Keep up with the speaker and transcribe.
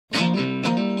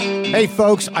Hey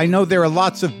folks, I know there are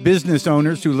lots of business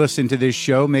owners who listen to this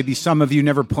show. Maybe some of you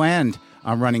never planned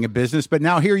on running a business, but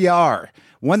now here you are.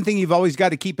 One thing you've always got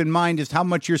to keep in mind is how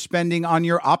much you're spending on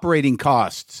your operating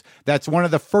costs. That's one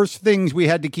of the first things we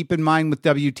had to keep in mind with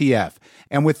WTF.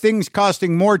 And with things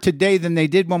costing more today than they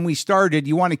did when we started,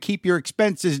 you want to keep your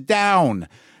expenses down.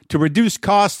 To reduce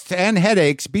costs and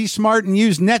headaches, be smart and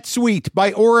use NetSuite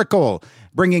by Oracle,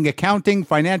 bringing accounting,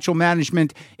 financial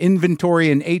management,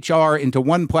 inventory, and HR into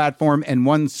one platform and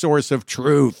one source of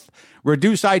truth.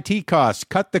 Reduce IT costs,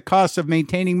 cut the costs of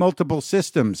maintaining multiple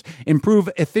systems, improve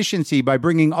efficiency by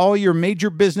bringing all your major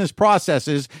business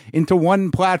processes into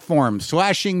one platform,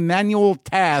 slashing manual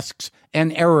tasks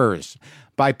and errors.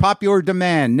 By popular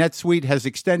demand, NetSuite has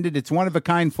extended its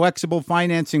one-of-a-kind flexible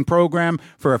financing program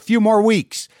for a few more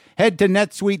weeks. Head to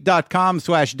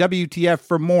netsuite.com/WTF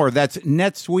for more. That's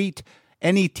NetSuite,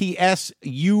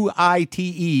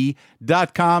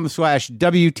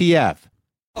 NetSuite.com/WTF.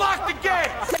 Lock the gate!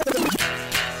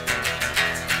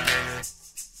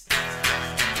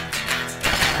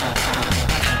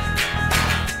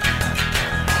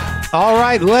 All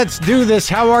right, let's do this.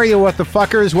 How are you, what the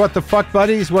fuckers, what the fuck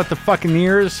buddies, what the fucking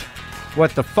ears,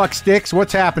 what the fuck sticks?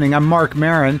 What's happening? I'm Mark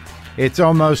Maron. It's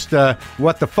almost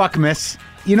what the fuck miss.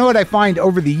 You know what I find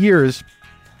over the years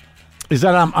is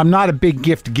that I'm not a big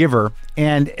gift giver,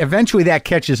 and eventually that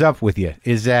catches up with you,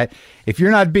 is that if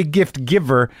you're not a big gift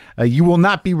giver, you will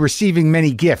not be receiving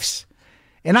many gifts.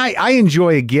 And I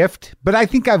enjoy a gift, but I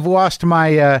think I've lost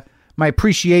my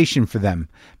appreciation for them,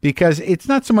 because it's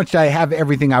not so much that I have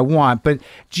everything I want, but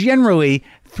generally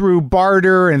through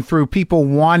barter and through people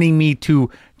wanting me to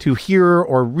hear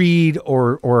or read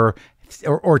or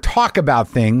talk about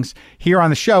things here on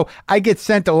the show, I get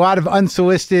sent a lot of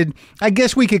unsolicited, I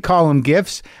guess we could call them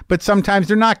gifts, but sometimes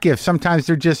they're not gifts. Sometimes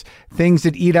they're just things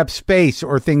that eat up space,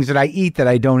 or things that I eat that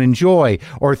I don't enjoy,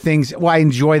 or things, well, I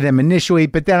enjoy them initially,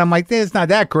 but then I'm like, it's not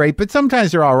that great, but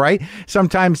sometimes they're all right.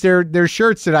 Sometimes they're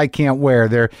shirts that I can't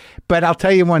wear. But I'll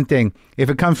tell you one thing, if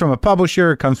it comes from a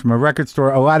publisher, it comes from a record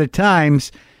store, a lot of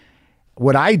times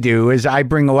what I do is I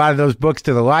bring a lot of those books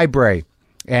to the library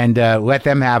and let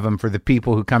them have them for the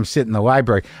people who come sit in the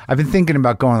library. I've been thinking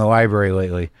about going to the library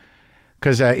lately,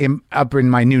 because up in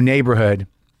my new neighborhood,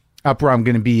 up where I'm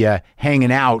going to be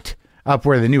hanging out, up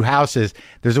where the new house is,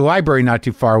 there's a library not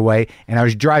too far away, and I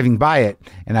was driving by it,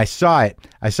 and I saw it.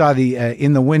 I saw the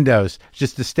in the windows,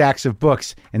 just the stacks of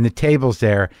books and the tables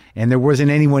there, and there wasn't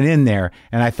anyone in there,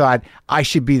 and I thought, I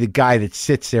should be the guy that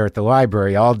sits there at the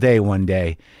library all day one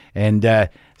day. And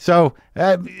so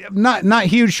not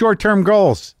huge short-term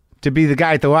goals to be the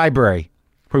guy at the library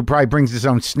who probably brings his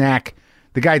own snack.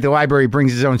 The guy at the library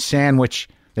brings his own sandwich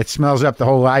that smells up the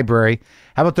whole library.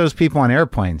 How about those people on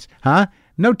airplanes? Huh?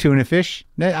 No tuna fish.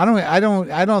 I know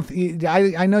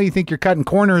you think you're cutting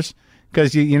corners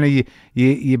because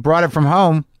you brought it from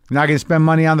home. You're not going to spend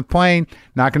money on the plane.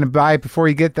 Not going to buy it before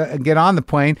you get on the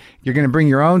plane. You're going to bring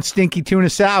your own stinky tuna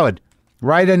salad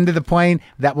right into the plane.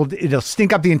 It'll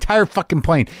stink up the entire fucking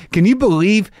plane. Can you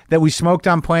believe that we smoked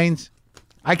on planes?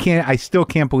 I still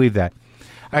can't believe that.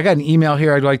 I got an email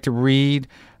here I'd like to read.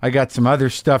 I got some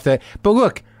other stuff but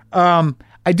look, I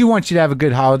do want you to have a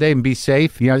good holiday and be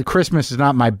safe. Christmas is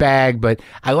not my bag, but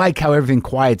I like how everything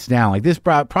quiets down. Like this,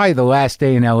 probably the last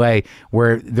day in LA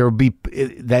where there'll be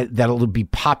that'll be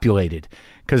populated,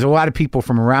 because a lot of people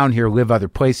from around here live other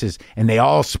places, and they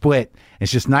all split.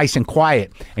 It's just nice and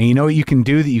quiet. And you know what you can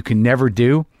do that you can never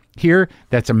do here?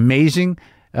 That's amazing.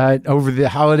 Over the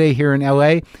holiday here in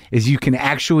LA is you can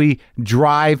actually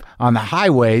drive on the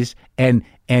highways and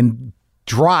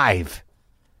drive.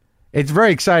 It's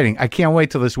very exciting. I can't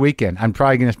wait till this weekend. I'm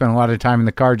probably going to spend a lot of time in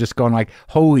the car just going like,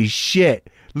 holy shit,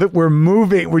 look, we're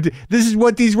moving. This is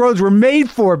what these roads were made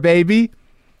for, baby.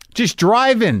 Just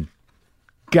driving.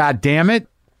 God damn it.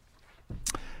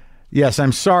 Yes,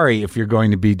 I'm sorry if you're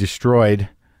going to be destroyed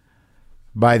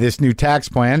by this new tax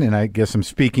plan, and I guess I'm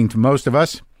speaking to most of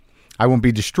us. I won't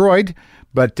be destroyed,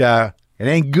 but it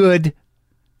ain't good.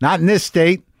 Not in this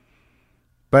state.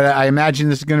 But I imagine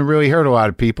this is going to really hurt a lot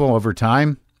of people over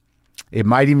time. It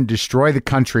might even destroy the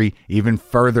country even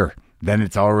further than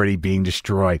it's already being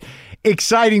destroyed.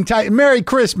 Exciting time. Merry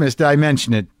Christmas. Did I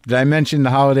mention it? Did I mention the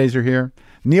holidays are here?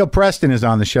 Neil Preston is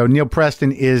on the show. Neil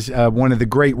Preston is one of the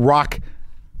great rock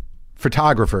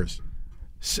photographers.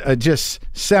 Just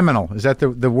seminal. Is that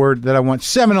the word that I want?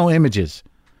 Seminal images.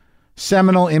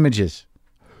 Seminal images.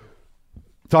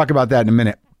 Talk about that in a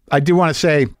minute. I do want to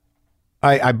say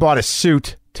I bought a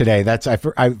suit today.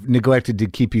 I neglected to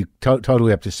keep you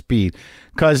totally up to speed,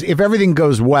 because if everything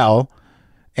goes well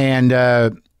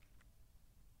and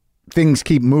things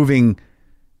keep moving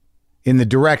in the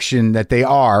direction that they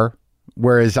are,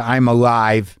 whereas I'm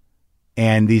alive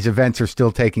and these events are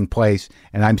still taking place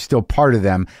and I'm still part of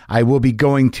them. I will be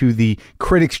going to the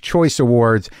Critics' Choice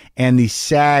Awards and the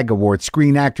SAG Awards,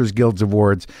 Screen Actors Guilds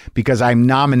Awards, because I'm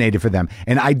nominated for them.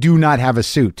 And I do not have a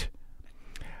suit.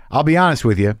 I'll be honest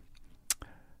with you.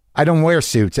 I don't wear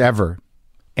suits ever.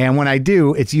 And when I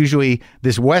do, it's usually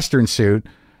this Western suit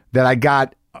that I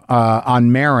got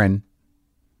on Marin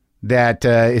that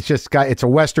it's a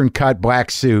Western cut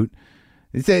black suit.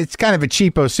 It's kind of a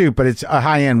cheapo suit, but it's a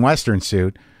high-end Western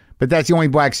suit. But that's the only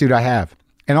black suit I have.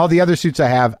 And all the other suits I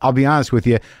have, I'll be honest with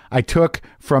you, I took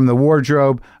from the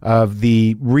wardrobe of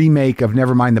the remake of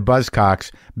Nevermind the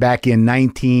Buzzcocks back in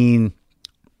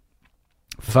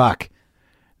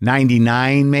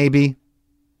 99 maybe?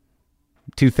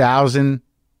 2000,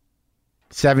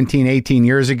 17, 18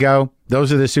 years ago.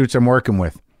 Those are the suits I'm working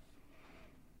with.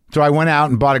 So I went out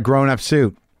and bought a grown-up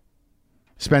suit.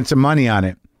 Spent some money on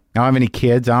it. I don't have any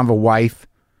kids. I don't have a wife.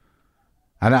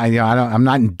 I'm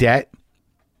not in debt.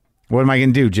 What am I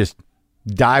going to do? Just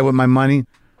die with my money?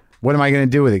 What am I going to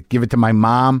do with it? Give it to my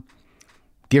mom?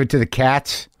 Give it to the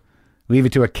cats? Leave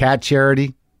it to a cat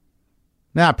charity?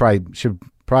 I should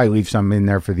leave some in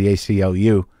there for the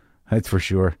ACLU. That's for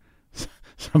sure.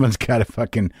 Someone's got to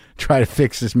fucking try to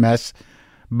fix this mess.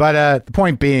 But the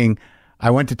point being,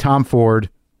 I went to Tom Ford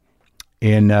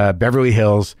in Beverly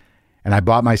Hills and I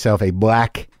bought myself a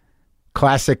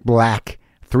classic black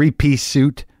 3-piece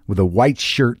suit with a white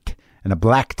shirt and a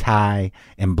black tie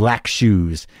and black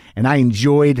shoes. And I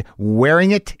enjoyed wearing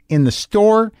it in the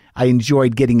store. I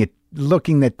enjoyed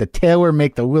looking at the tailor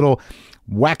make the little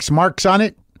wax marks on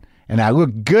it. And I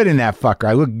look good in that fucker.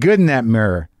 I look good in that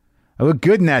mirror. I look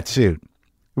good in that suit.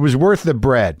 It was worth the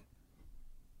bread.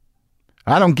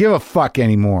 I don't give a fuck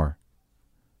anymore.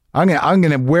 I'm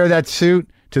gonna wear that suit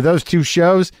to those 2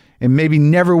 shows and maybe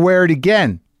never wear it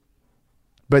again.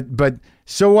 But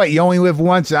so what? You only live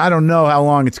once. I don't know how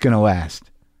long it's going to last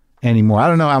anymore. I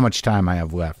don't know how much time I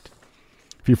have left.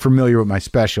 If you're familiar with my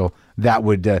special, that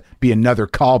would be another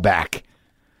callback.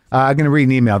 I'm going to read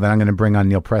an email that I'm going to bring on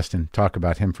Neil Preston, talk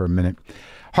about him for a minute.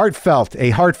 A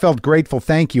heartfelt grateful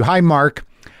thank you. Hi, Mark.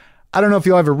 I don't know if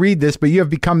you'll ever read this, but you have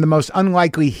become the most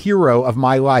unlikely hero of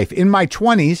my life. In my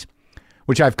 20s,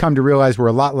 which I've come to realize were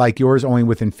a lot like yours, only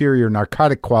with inferior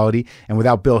narcotic quality and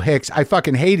without Bill Hicks, I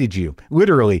fucking hated you.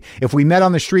 Literally. If we met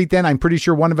on the street then, I'm pretty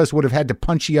sure one of us would have had to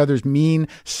punch the other's mean,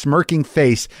 smirking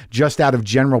face just out of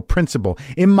general principle.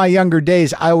 In my younger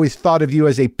days, I always thought of you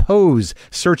as a pose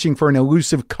searching for an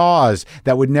elusive cause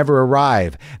that would never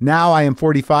arrive. Now I am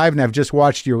 45 and I've just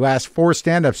watched your last 4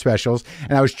 stand-up specials,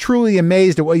 and I was truly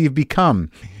amazed at what you've become.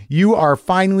 You are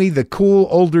finally the cool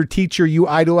older teacher you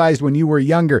idolized when you were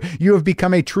younger. You have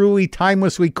become a truly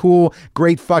timelessly cool,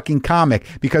 great fucking comic.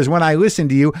 Because when I listen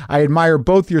to you, I admire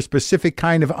both your specific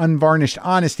kind of unvarnished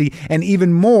honesty and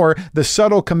even more the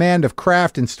subtle command of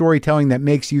craft and storytelling that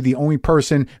makes you the only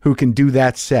person who can do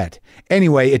that set.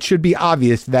 Anyway, it should be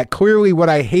obvious that clearly what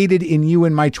I hated in you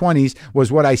in my 20s was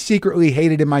what I secretly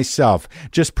hated in myself,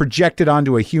 just projected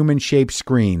onto a human-shaped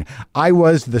screen. I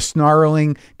was the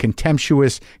snarling,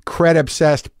 contemptuous,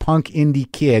 cred-obsessed punk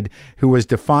indie kid who was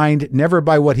defined never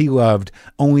by what he loved,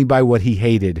 only by what he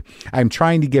hated. I'm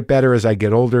trying to get better as I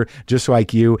get older, just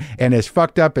like you, and as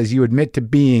fucked up as you admit to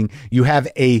being, you have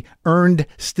a earned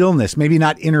stillness, maybe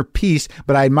not inner peace,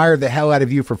 but I admire the hell out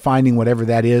of you for finding whatever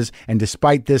that is, and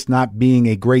despite this not being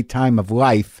a great time of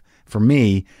life, for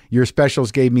me, your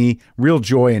specials gave me real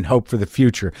joy and hope for the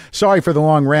future. Sorry for the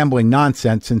long rambling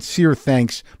nonsense. Sincere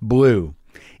thanks, Blue.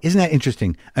 Isn't that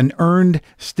interesting? An earned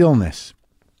stillness.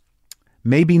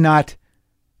 Maybe not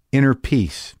inner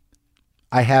peace.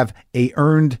 I have a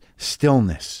earned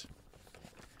stillness.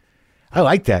 I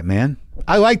like that, man.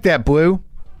 I like that, Blue.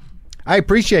 I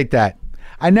appreciate that.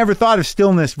 I never thought of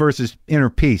stillness versus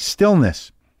inner peace.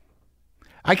 Stillness.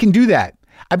 I can do that.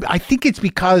 I think it's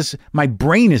because my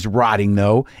brain is rotting,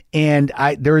 though, and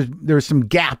there's some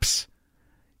gaps.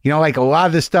 You know, like a lot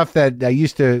of the stuff that I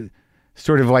used to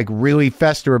sort of like really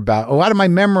fester about. A lot of my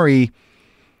memory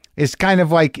is kind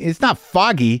of like, it's not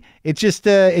foggy. It's just,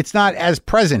 it's not as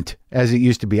present as it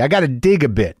used to be. I got to dig a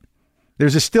bit.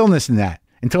 There's a stillness in that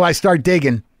until I start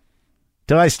digging.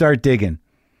 And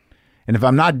if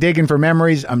I'm not digging for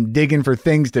memories, I'm digging for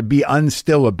things to be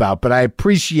unstill about. But I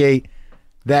appreciate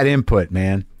that input,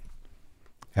 man.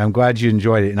 I'm glad you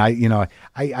enjoyed it. And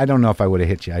I don't know if I would have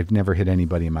hit you. I've never hit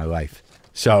anybody in my life.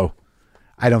 So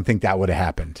I don't think that would have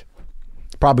happened.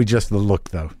 Probably just the look,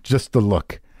 though. Just the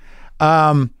look.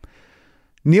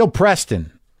 Neil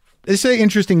Preston. This is an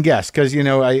interesting guest because,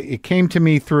 it came to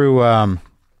me through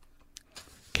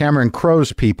Cameron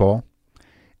Crowe's people.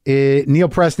 Neil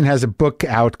Preston has a book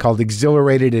out called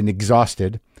Exhilarated and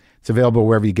Exhausted. It's available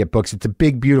wherever you get books. It's a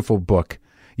big, beautiful book.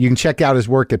 You can check out his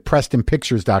work at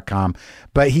PrestonPictures.com.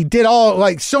 But he did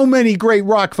so many great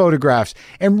rock photographs.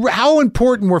 And how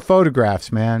important were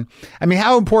photographs, man? I mean,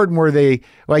 how important were they?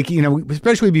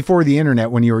 Especially before the internet,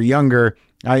 when you were younger,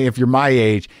 if you're my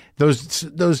age, those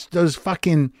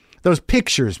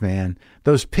pictures, man.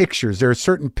 Those pictures. There are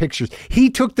certain pictures. He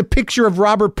took the picture of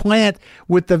Robert Plant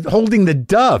holding the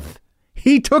dove.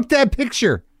 He took that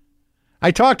picture. I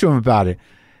talked to him about it.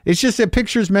 It's just that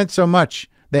pictures meant so much.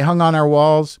 They hung on our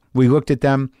walls. We looked at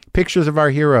them. Pictures of our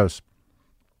heroes.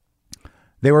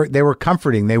 They were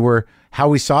comforting. They were how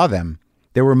we saw them.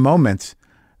 There were moments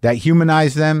that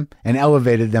humanized them and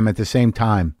elevated them at the same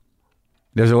time.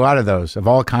 There's a lot of those, of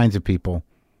all kinds of people.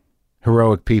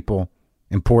 Heroic people,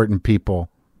 important people,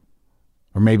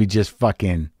 or maybe just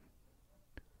fucking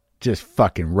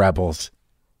rebels.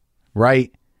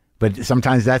 Right? But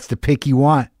sometimes that's the pick you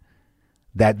want.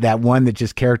 That one that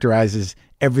just characterizes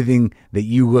everything that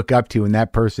you look up to in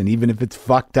that person, even if it's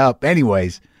fucked up.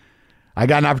 Anyways, I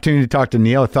got an opportunity to talk to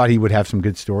Neil. I thought he would have some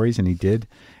good stories, and he did.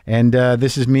 And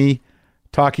this is me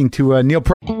talking to Neil.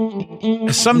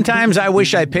 Sometimes I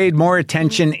wish I paid more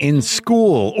attention in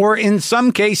school, or in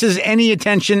some cases, any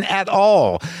attention at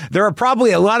all. There are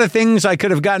probably a lot of things I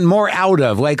could have gotten more out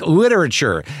of, like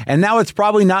literature, and now it's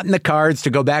probably not in the cards to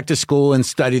go back to school and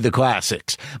study the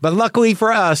classics. But luckily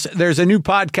for us, there's a new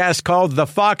podcast called The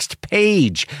Foxed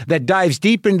Page that dives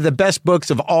deep into the best books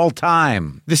of all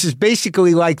time. This is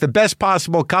basically like the best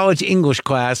possible college English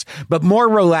class, but more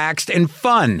relaxed and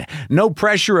fun. No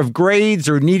pressure of grades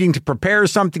or needing to prepare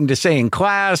something to say in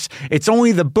class. It's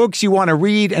only the books you want to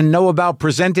read and know about,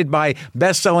 presented by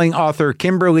best-selling author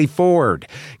Kimberly Ford.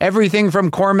 Everything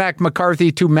from Cormac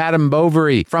McCarthy to Madame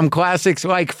Bovary, from classics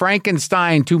like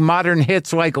Frankenstein to modern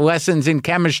hits like Lessons in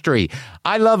Chemistry.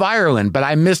 I love Ireland, but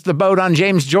I missed the boat on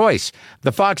James Joyce.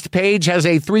 The Foxed Page has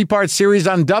a 3-part series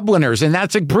on Dubliners, and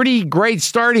that's a pretty great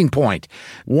starting point.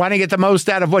 Want to get the most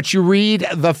out of what you read?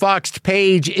 The Foxed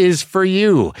Page is for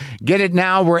you. Get it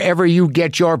now wherever you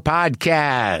get your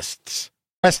podcasts.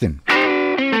 Preston.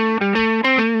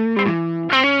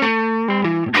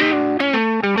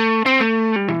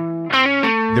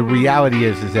 The reality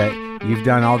is that you've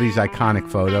done all these iconic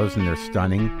photos, and they're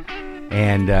stunning,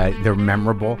 and they're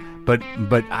memorable. But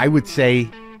I would say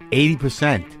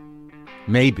 80%,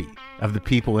 maybe, of the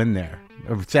people in there,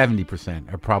 or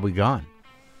 70%, are probably gone.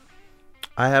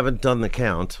 I haven't done the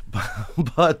count,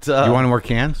 but you want to work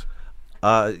hands?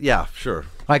 Yeah, sure.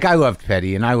 Like, I loved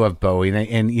Petty and I loved Bowie,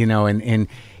 and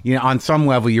on some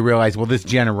level you realize, well, this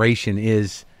generation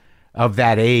is of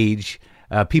that age.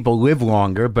 People live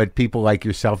longer, but people like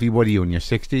yourself, what are you, in your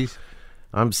 60s?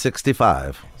 I'm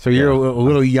 65. So you're a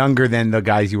little younger than the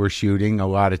guys you were shooting a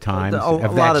lot of times,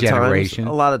 of that generation.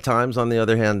 A lot of times. On the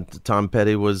other hand, Tom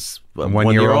Petty was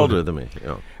 1 year older than me.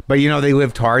 But they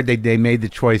lived hard. They made the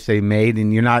choice they made,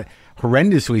 and you're not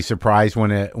horrendously surprised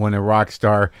when a rock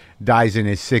star dies in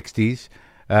his 60s.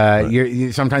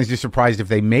 Sometimes you're surprised if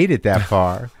they made it that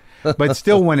far. But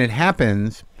still, when it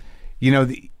happens,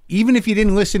 even if you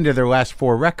didn't listen to their last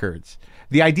 4 records,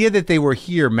 the idea that they were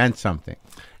here meant something.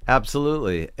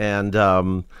 Absolutely, and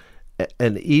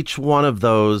each one of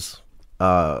those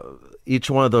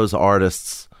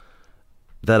artists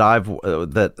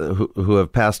that who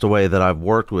have passed away that I've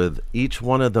worked with, each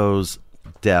one of those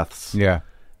deaths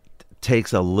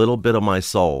takes a little bit of my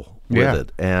soul with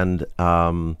it, and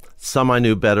some I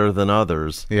knew better than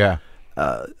others. Yeah,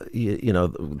 how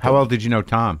well did you know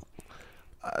Tom?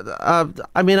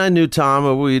 I mean, I knew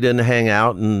Tom. We didn't hang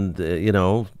out and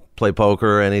play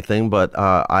poker or anything, but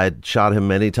I'd shot him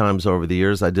many times over the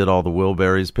years. I did all the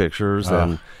Wilburys pictures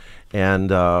and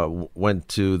went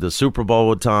to the Super Bowl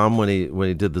with Tom when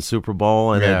he did the Super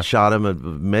Bowl, and had shot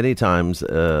him many times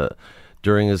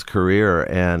during his career.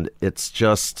 And it's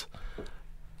just,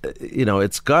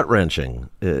 it's gut-wrenching.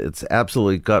 It's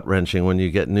absolutely gut-wrenching when you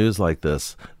get news like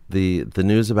this. The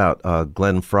news about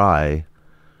Glenn Frey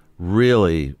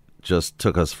really just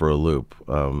took us for a loop.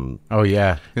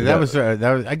 That was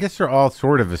I guess they're all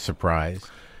sort of a surprise.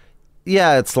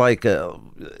 Yeah, it's like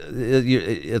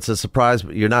it's a surprise,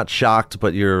 but you're not shocked,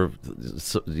 but you're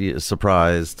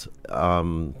surprised. I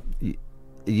mean,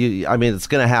 it's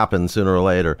going to happen sooner or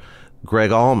later.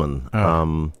 Greg Allman,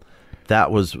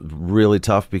 that was really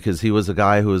tough because he was a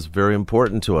guy who was very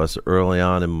important to us early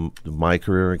on in my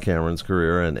career and Cameron's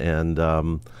career,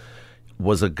 and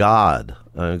was a god.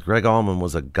 Greg Allman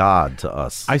was a god to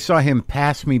us. I saw him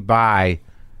pass me by.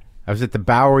 I was at the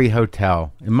Bowery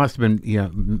Hotel. It must have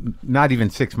been, not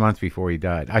even 6 months before he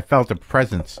died. I felt a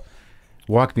presence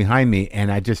walked behind me,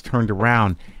 and I just turned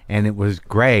around, and it was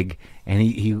Greg, and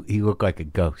he looked like a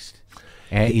ghost.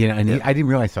 And I didn't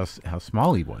realize how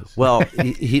small he was. Well,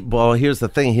 well, here's the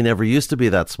thing: he never used to be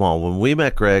that small. When we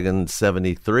met Greg in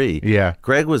 '73, Yeah.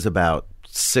 Greg was about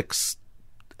 6.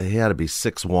 He had to be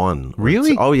 6'1".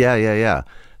 Really? Oh yeah.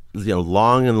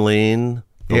 Long and lean,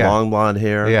 the Yeah. long blonde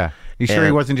hair. Yeah. You sure he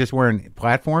And wasn't just wearing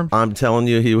platforms? I'm telling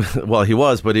you, he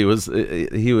was, but he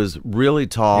was really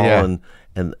tall Yeah.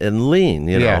 and lean,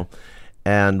 Yeah. know.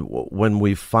 And when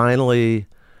we finally,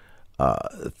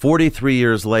 43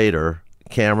 years later,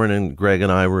 Cameron and Greg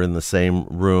and I were in the same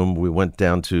room. We went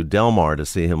down to Del Mar to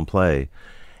see him play,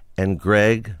 and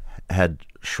Greg had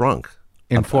shrunk.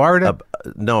 In Florida?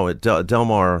 No, at Del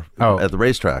Mar, Oh. at the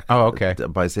racetrack. Oh, okay.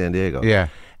 By San Diego. Yeah.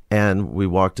 And we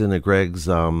walked into Greg's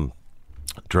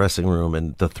dressing room,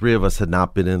 and the three of us had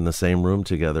not been in the same room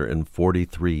together in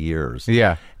 43 years.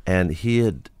 Yeah. And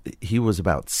he was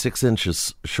about 6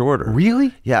 inches shorter.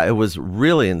 Really? Yeah, it was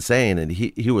really insane. And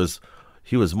he was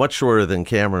much shorter than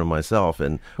Cameron and myself.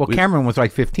 And Well, Cameron was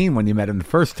like 15 when you met him the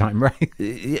first time, right?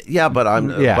 yeah, but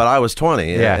Yeah. I was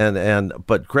 20. Yeah.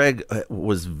 But Greg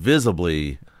was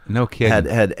visibly No kidding.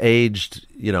 had aged,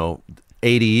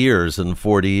 80 years and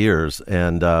 40 years.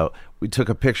 And we took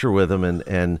a picture with him,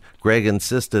 and Greg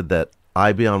insisted that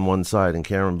I be on one side and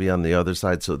Cameron be on the other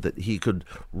side so that he could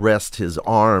rest his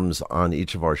arms on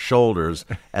each of our shoulders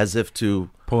as if to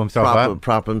Pull himself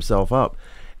prop himself up.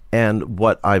 And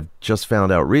what I've just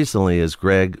found out recently is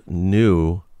Greg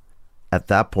knew at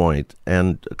that point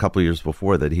and a couple of years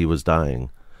before that he was dying.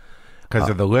 Because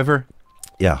of the liver?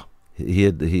 Yeah, he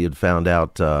had found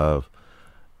out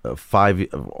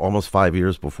almost 5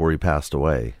 years before he passed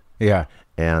away. Yeah.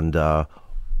 And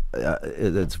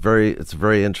it's a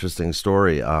very interesting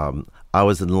story. I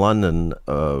was in London,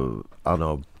 I don't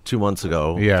know, 2 months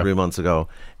ago, Yeah. 3 months ago,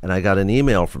 and I got an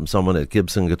email from someone at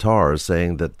Gibson Guitars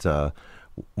saying that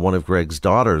one of Greg's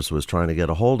daughters was trying to get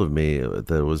a hold of me. That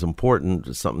it was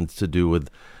important, something to do with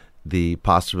the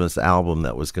posthumous album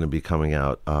that was going to be coming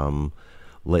out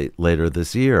later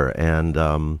this year.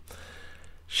 And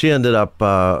she ended up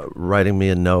writing me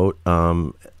a note.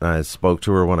 I spoke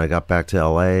to her when I got back to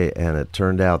L.A., and it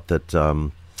turned out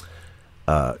that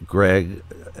Greg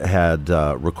had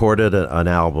recorded an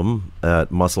album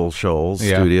at Muscle Shoals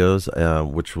Yeah. Studios,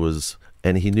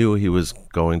 and he knew he was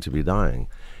going to be dying.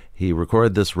 He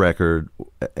recorded this record,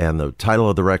 and the title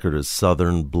of the record is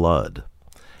Southern Blood.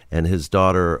 And his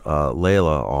daughter,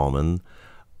 Layla Allman,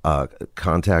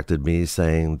 contacted me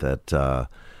saying that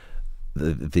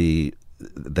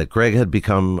that Greg had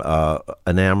become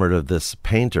enamored of this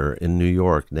painter in New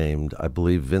York named, I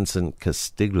believe, Vincent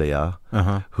Castiglia,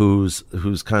 whose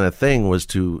kind of thing was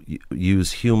to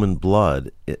use human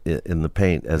blood in the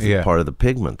paint as Yeah. part of the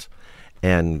pigment.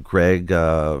 And Greg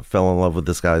fell in love with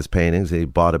this guy's paintings. He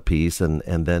bought a piece and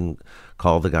then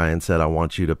called the guy and said, I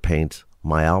want you to paint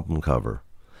my album cover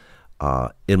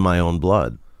in my own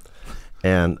blood.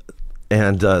 And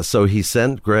so he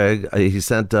sent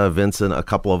Vincent a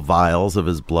couple of vials of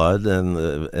his blood, and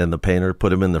the painter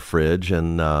put him in the fridge,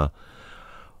 and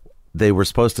they were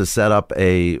supposed to set up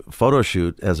a photo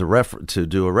shoot as to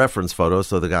do a reference photo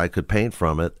so the guy could paint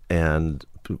from it, and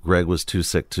Greg was too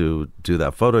sick to do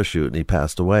that photo shoot, and he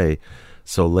passed away.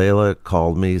 So Layla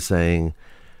called me saying,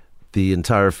 the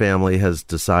entire family has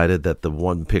decided that the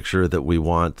one picture that we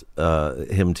want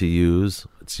him to use,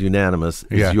 it's unanimous,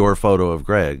 is Yeah. your photo of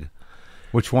Greg.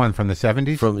 Which one? From the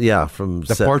 70s? From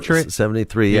The portrait?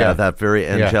 73, Yeah. that very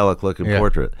angelic looking Yeah.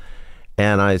 portrait.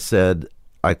 And I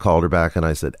called her back and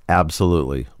I said,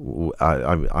 absolutely.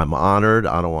 I'm honored.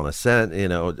 I don't want to send,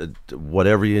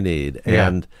 whatever you need.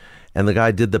 Yeah. And the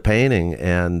guy did the painting,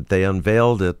 and they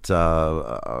unveiled it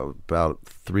about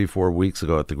 3-4 weeks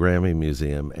ago at the Grammy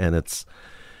Museum. And it's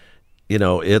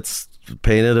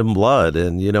painted in blood.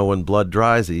 And, when blood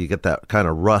dries, you get that kind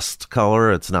of rust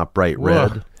color. It's not bright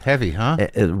red. Whoa. Heavy, huh?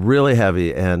 Really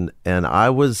heavy. And I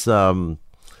was, I was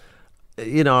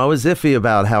iffy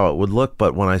about how it would look.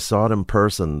 But when I saw it in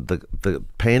person, the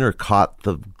painter caught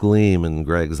the gleam in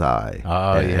Greg's eye.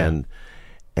 Oh, yeah.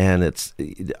 And it's,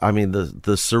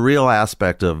 the surreal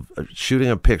aspect of shooting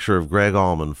a picture of Greg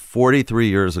Allman 43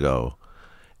 years ago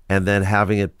and then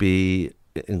having it be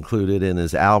included in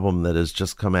his album that has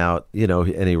just come out,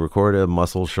 and he recorded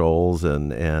Muscle Shoals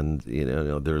and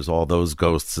there's all those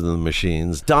ghosts in the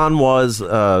machines. Don Was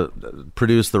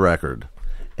produced the record.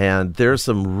 And there's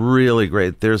some really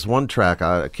great, there's one track,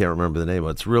 I can't remember the name of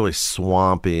it, it's really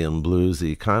swampy and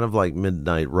bluesy, kind of like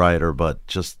Midnight Rider, but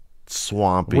just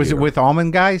swampy. Was it with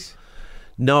Allman Guys?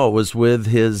 No, it was with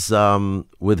his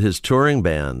touring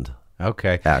band.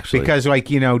 Okay. Actually. Because, like,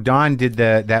 you know, Don did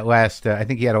that last, I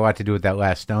think he had a lot to do with that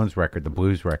last Stones record, the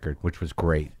blues record, which was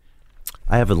great.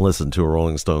 I haven't listened to a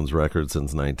Rolling Stones record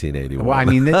since 1981. Well, I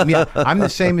mean, yeah, I'm the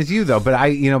same as you, though. But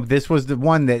this was the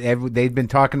one that they'd been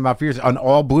talking about for years, an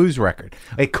all blues record.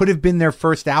 It could have been their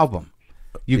first album.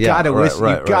 You got to listen.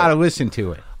 You got to listen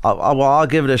to it. I'll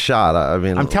give it a shot. I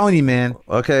mean, I'm telling you, man.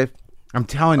 Okay. I'm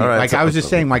telling you. Right, like, I was just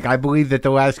saying, like, I believe that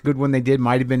the last good one they did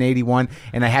might have been 81,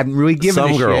 and I hadn't really given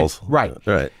Some a girls. shit. Right.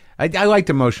 Right. I liked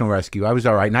Emotional Rescue. I was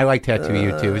all right, and I liked Tattoo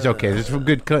You too. It was okay.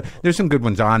 There's some good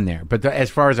ones on there, but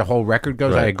as far as a whole record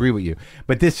goes, I agree with you.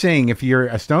 But this thing, if you're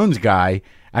a Stones guy,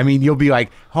 I mean, you'll be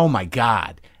like, oh my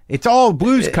god, it's all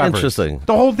blues covers. Interesting.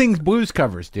 The whole thing's blues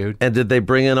covers, dude. And did they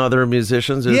bring in other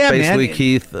musicians? It's basically man.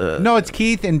 Keith. No, it's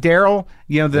Keith and Daryl.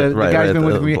 You know, the guy's been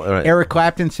with me. Eric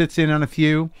Clapton sits in on a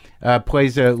few,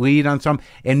 plays a lead on some,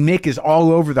 and Mick is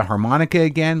all over the harmonica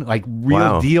again, like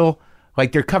real deal.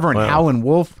 Like they're covering Howlin'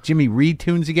 Wolf, Jimmy Reed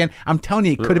tunes again. I'm telling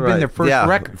you, it could have been their first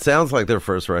record. It sounds like their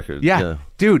first record. Yeah.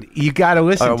 Dude, you got to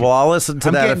listen to it. Well, I'll listen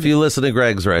to that if you listen to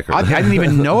Greg's record. I didn't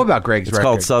even know about Greg's record. It's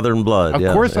called Southern Blood.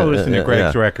 Of course I'll listen to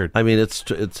Greg's record. I mean, it's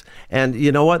and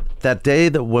you know what? That day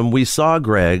that when we saw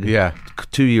Greg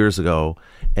 2 years ago,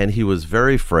 and he was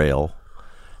very frail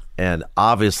and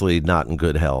obviously not in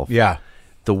good health. Yeah.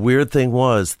 The weird thing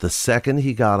was the second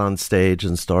he got on stage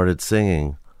and started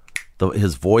singing,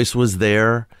 his voice was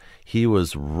there. He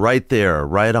was right there,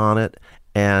 right on it.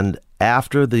 And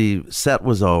after the set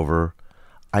was over,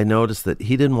 I noticed that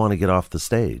he didn't want to get off the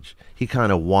stage. He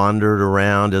kind of wandered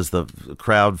around as the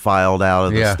crowd filed out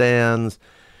of the stands.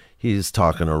 He's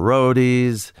talking to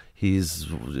roadies. He's,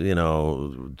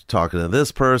 talking to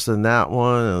this person, that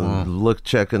one, and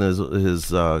checking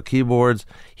his keyboards.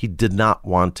 He did not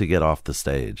want to get off the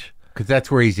stage. Because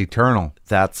that's where he's eternal.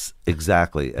 That's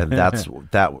exactly, and that's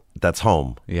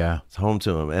home. Yeah, it's home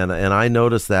to him, and I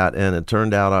noticed that, and it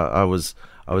turned out I was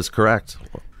correct.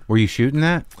 Were you shooting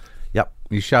that? Yep,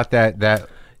 you shot that.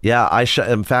 Yeah,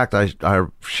 in fact, I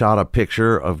shot a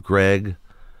picture of Greg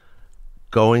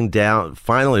going down.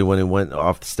 Finally, when he went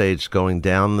off the stage, going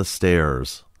down the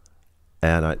stairs,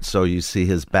 and so you see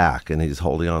his back, and he's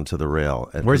holding on to the rail.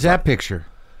 And where's that picture?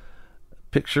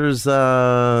 Pictures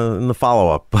in the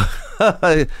follow-up.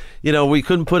 We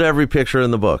couldn't put every picture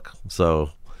in the book, so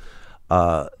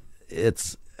but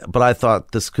I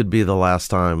thought this could be the last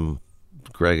time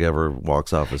Greg ever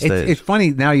walks off a stage. It's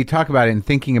funny now you talk about it and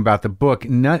thinking about the book.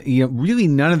 Really,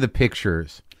 none of the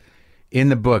pictures in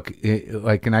the book,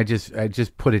 and I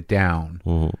just put it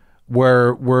down,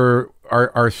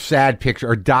 are sad pictures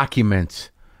or documents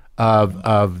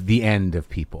of the end of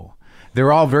people.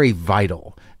 They're all very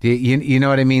vital. You know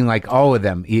what I mean? Like all of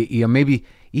them. Maybe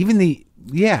even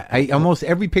almost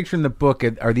every picture in the book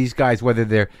are these guys, whether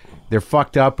they're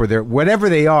fucked up or they're whatever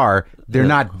they are, they're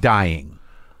not dying.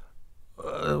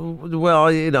 I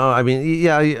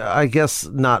guess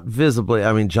not visibly.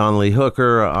 I mean, John Lee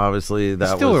Hooker, obviously, he's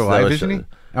still alive, isn't he?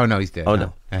 Oh no, he's dead. Oh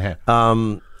no.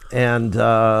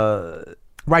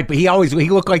 Right, but he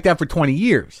looked like that for 20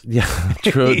 years. Yeah,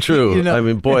 true. I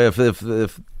mean, boy, if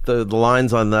the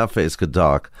lines on that face could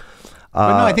talk.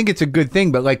 But no, I think it's a good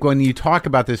thing. But like when you talk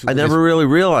about this, I never really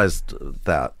realized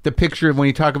that the picture. When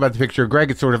you talk about the picture of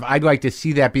Greg, it's sort of I'd like to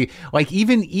see that be like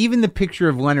even the picture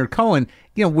of Leonard Cohen,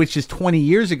 which is 20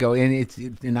 years ago, and it's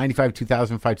in 95,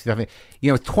 2005, 2000.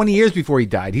 20 years before he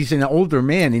died. He's an older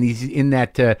man, and he's in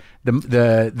that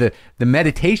the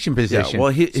meditation position. Yeah,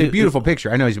 well, it's a beautiful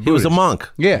picture. I know he was a monk.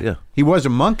 Yeah, he was a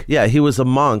monk. Yeah, he was a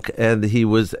monk, and he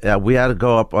was. We had to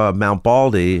go up Mount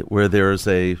Baldy, where there's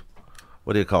a.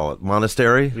 What do you call it?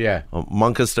 Monastery? Yeah. A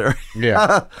monkastery?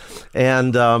 Yeah.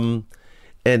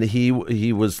 and he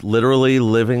was literally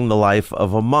living the life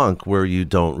of a monk where you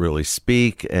don't really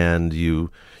speak and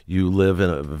you live in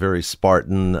a very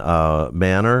Spartan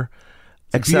manner.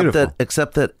 Except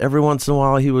that every once in a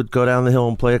while he would go down the hill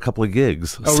and play a couple of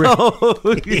gigs. Oh,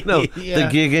 really? The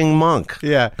gigging monk.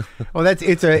 Yeah. Well, it's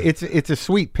a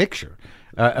sweet picture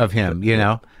of him,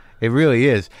 It really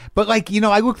is. But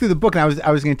I looked through the book and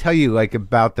I was going to tell you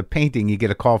about the painting. You get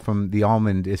a call from the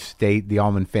Almond estate, the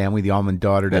Almond family, the Almond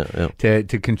daughter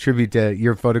to contribute to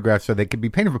your photographs so they could be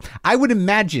painted for. I would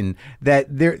imagine that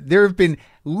there have been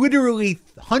literally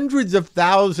hundreds of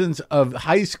thousands of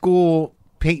high school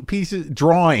pieces,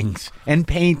 drawings and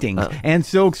paintings and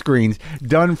silk screens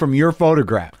done from your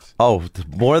photographs. Oh,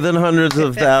 more than hundreds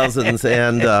of thousands,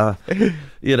 and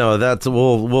that's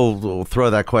we'll throw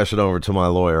that question over to my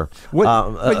lawyer.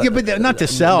 But not to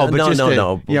sell, but just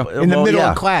in the middle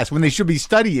of class when they should be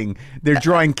studying, they're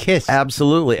drawing Kiss.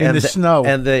 Absolutely, in the snow,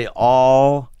 and they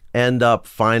all end up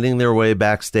finding their way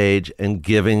backstage and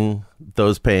giving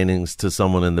those paintings to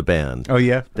someone in the band. Oh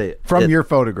yeah, from your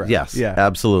photograph. Yes, yeah,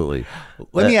 absolutely.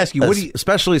 Let me ask you, what do you,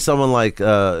 especially someone like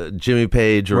Jimmy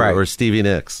Page or Stevie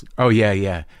Nicks. Oh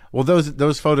yeah. Well,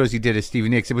 those photos you did of Stevie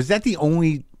Nicks, was that the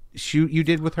only shoot you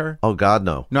did with her? Oh God,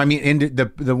 no. No, I mean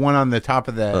the one on the top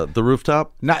of the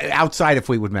rooftop, not outside of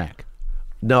Fleetwood Mac.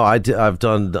 No, I've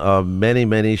done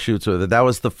many shoots with it. That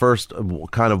was the first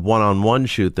kind of one-on-one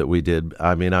shoot that we did.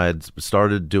 I mean, I had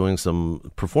started doing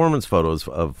some performance photos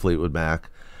of Fleetwood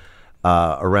Mac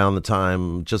around the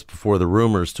time just before the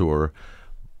Rumors tour.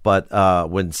 But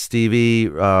when Stevie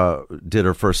did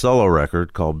her first solo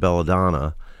record called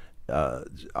Belladonna,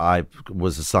 I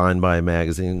was assigned by a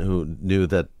magazine who knew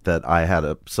that I had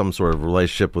some sort of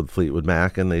relationship with Fleetwood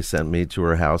Mac, and they sent me to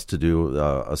her house to do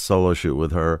a solo shoot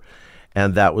with her.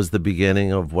 And that was the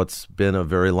beginning of what's been a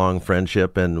very long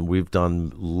friendship, and we've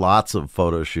done lots of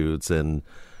photo shoots. And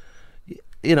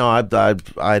you know, I'd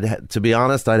to be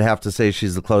honest, I'd have to say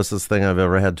she's the closest thing I've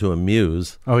ever had to a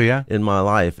muse. Oh yeah, in my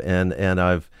life. And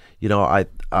I've, you know, I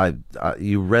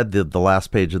you read the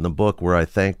last page in the book where I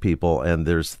thank people, and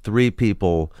there's three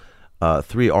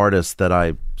artists that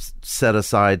I set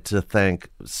aside to thank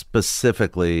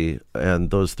specifically,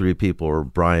 and those three people were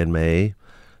Brian May,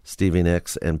 Stevie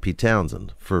Nicks, and Pete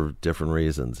Townsend for different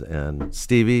reasons. And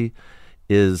Stevie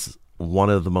is one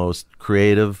of the most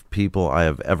creative people I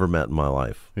have ever met in my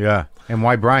life. Yeah. And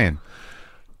why Brian?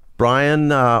 Brian,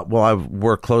 well, I've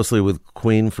worked closely with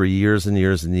Queen for years and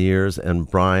years and years, and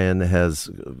Brian has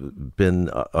been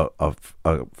a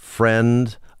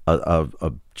friend,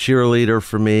 a cheerleader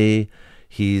for me.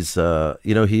 He's,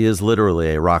 you know, he is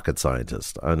literally a rocket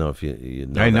scientist. I don't know if you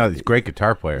know. I know, he's a great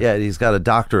guitar player. Yeah, he's got a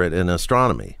doctorate in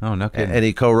astronomy. Oh, no kidding. And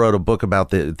he co-wrote a book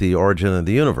about the origin of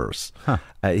the universe. Huh.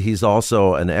 He's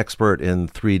also an expert in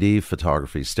 3D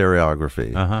photography,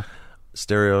 stereography,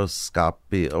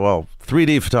 stereoscopy, well,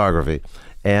 3D photography.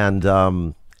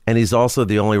 And he's also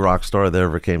the only rock star that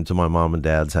ever came to my mom and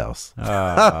dad's house.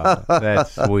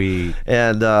 That's sweet.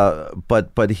 And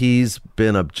but he's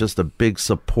been just a big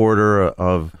supporter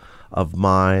of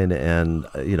mine, and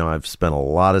you know, I've spent a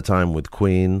lot of time with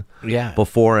Queen. Yeah.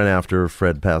 Before and after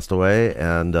Fred passed away,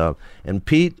 and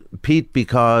Pete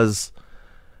because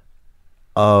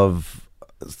of,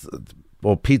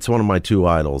 well, Pete's one of my two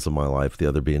idols in my life, the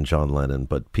other being John Lennon,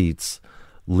 but Pete's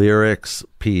lyrics,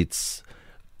 Pete's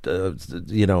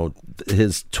you know,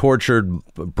 his tortured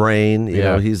brain, you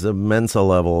know, he's a Mensa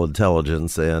level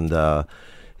intelligence, and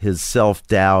his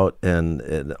self-doubt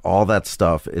and all that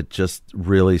stuff, it just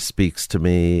really speaks to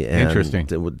me. And interesting.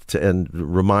 And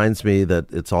reminds me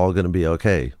that it's all going to be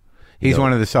okay. He's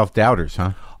one of the self-doubters,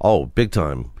 huh? Oh, big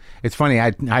time. It's funny,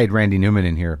 I had Randy Newman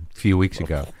in here a few weeks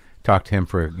ago. Talked to him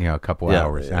for a couple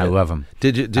hours. I love him.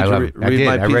 Did you read my piece?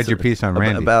 I read your piece on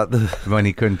Randy about when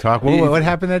he couldn't talk. What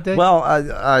happened that day? Well,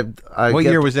 I what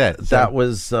year was that? That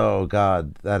was, oh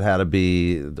God, that had to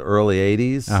be the early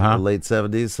 '80s, late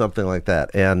 '70s, something like that.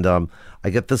 And I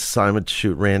get this assignment to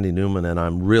shoot Randy Newman, and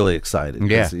I'm really excited.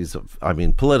 Yeah, he's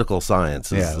Political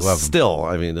Science is still,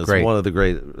 it's great. One of the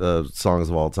great songs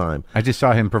of all time. I just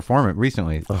saw him perform it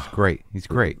recently. It's great. He's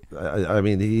great.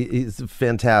 He's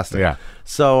fantastic. Yeah.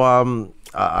 So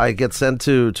I get sent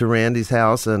to Randy's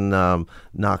house and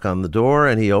knock on the door,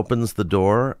 and he opens the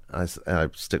door. I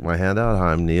stick my hand out.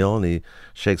 Hi, I'm Neil, and he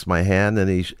shakes my hand, and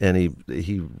he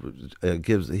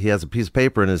has a piece of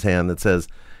paper in his hand that says,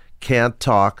 "Can't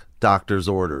talk, doctor's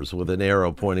orders," with an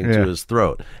arrow pointing to his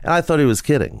throat. And I thought he was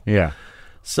kidding. Yeah.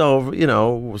 So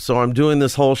I'm doing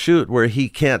this whole shoot where he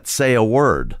can't say a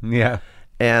word. Yeah.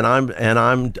 And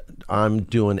I'm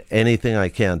doing anything I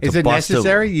can to Is it bust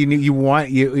necessary?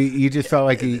 You just felt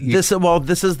like this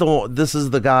is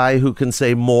the guy who can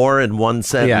say more in one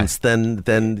sentence than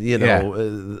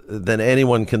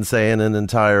anyone can say in an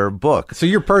entire book. So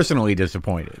you're personally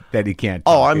disappointed that he can't.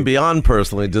 Oh, I'm beyond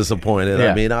personally disappointed.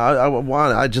 Yeah. I mean,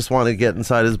 I just want to get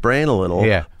inside his brain a little.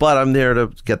 Yeah. But I'm there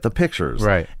to get the pictures.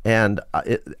 Right. And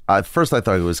at first I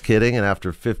thought he was kidding, and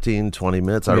after 15, 20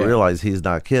 minutes, I realized he's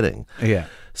not kidding. Yeah.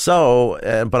 So,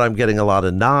 but I'm getting a lot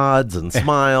of nods and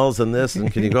smiles and this,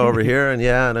 and can you go over here? And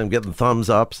and I'm getting thumbs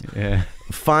ups. Yeah.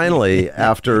 Finally,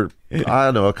 after, I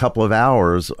don't know, a couple of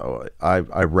hours, I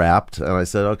wrapped, and I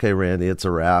said, "Okay, Randy, it's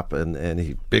a wrap." And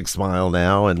he, big smile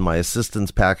now, and my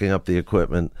assistant's packing up the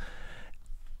equipment.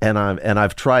 And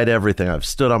I've tried everything. I've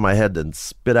stood on my head and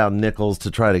spit out nickels to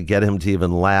try to get him to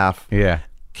even laugh. Yeah.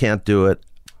 Can't do it,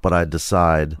 but I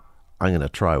decide I'm going to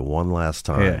try one last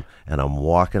time. Yeah. And I'm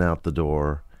walking out the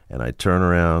door, and I turn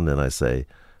around and I say,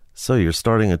 "So you're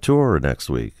starting a tour next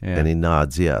week?" Yeah. And he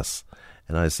nods yes.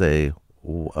 And I say,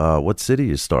 "What city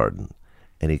you starting?"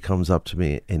 and he comes up to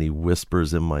me and he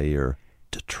whispers in my ear,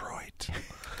 Detroit.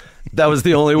 That was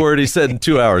the only word he said in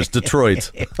 2 hours,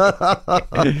 Detroit.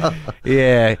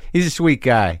 Yeah, he's a sweet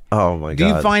guy. Oh, my God. Do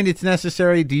you find it's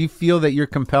necessary? Do you feel that you're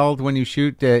compelled when you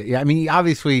shoot? I mean,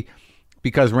 obviously,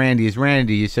 because Randy is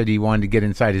Randy, you said you wanted to get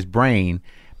inside his brain.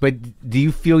 But do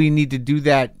you feel you need to do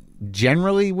that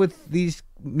generally with these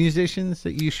musicians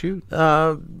that you shoot?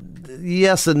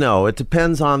 Yes and no. It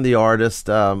depends on the artist.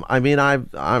 I mean,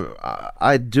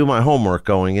 I do my homework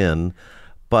going in,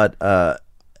 but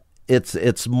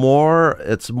it's more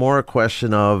a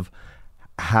question of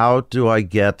how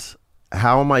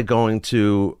am I going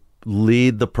to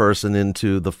lead the person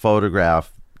into the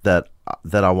photograph that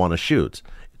I want to shoot,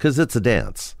 because it's a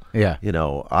dance. Yeah. You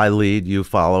know, I lead, you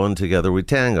follow, and together we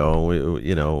tango. And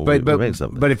we make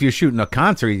something. But if you're shooting a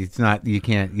concert, it's not. You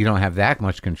don't have that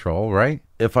much control, right?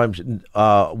 If I'm,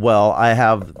 I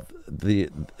have a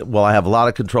lot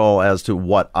of control as to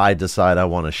what I decide I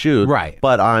want to shoot. Right.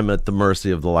 But I'm at the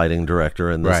mercy of the lighting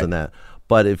director and this Right. and that.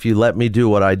 But if you let me do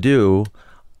what I do,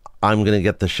 I'm going to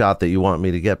get the shot that you want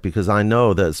me to get, because I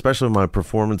know that, especially my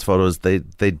performance photos, they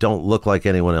don't look like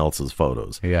anyone else's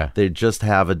photos. Yeah. They just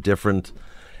have a different.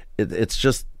 It's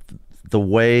just the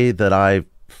way that I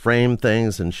frame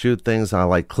things and shoot things. I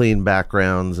like clean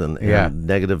backgrounds and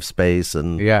negative space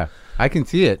and Yeah, I can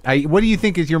see it. What do you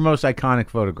think is your most iconic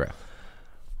photograph?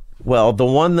 Well, the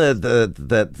one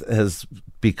that has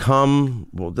become,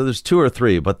 well, there's two or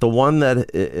three, but the one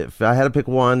that, if I had to pick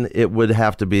one, it would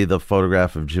have to be the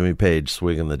photograph of Jimmy Page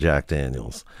swigging the Jack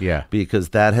Daniels. Yeah. Because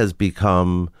that has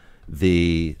become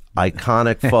the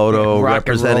iconic photo Rock and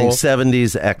representing roll.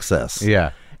 70s excess.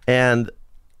 Yeah. And,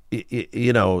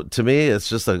 you know, to me, it's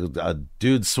just a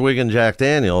dude swigging Jack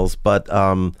Daniels. But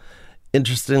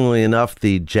interestingly enough,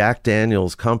 the Jack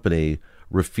Daniels company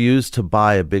refused to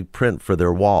buy a big print for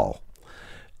their wall.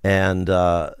 And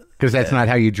because that's not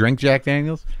how you drink Jack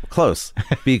Daniels? close,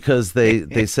 because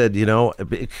they said, you know,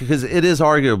 because it is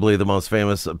arguably the most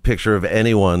famous picture of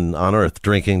anyone on earth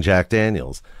drinking Jack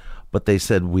Daniels. But they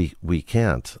said, we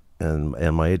can't.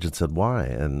 And my agent said, why?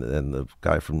 And the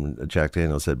guy from Jack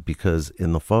Daniels said, because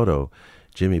in the photo,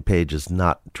 Jimmy Page is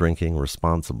not drinking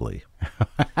responsibly.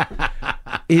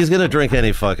 He's going to drink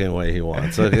any fucking way he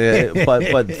wants. Okay?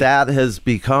 But that has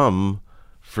become,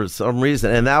 for some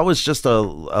reason, and that was just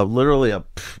literally a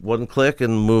one click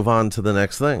and move on to the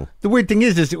next thing. The weird thing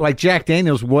is like Jack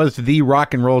Daniels was the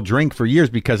rock and roll drink for years,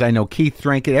 because I know Keith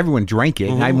drank it. Everyone drank it.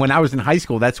 Mm-hmm. And when I was in high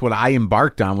school, that's what I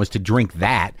embarked on, was to drink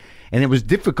that. And it was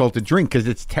difficult to drink because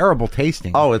it's terrible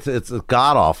tasting. Oh, it's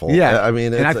god awful. Yeah. I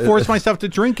mean, and I forced myself to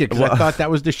drink it because I thought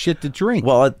that was the shit to drink.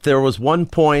 Well, there was one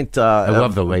point. I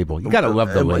love the label. You got to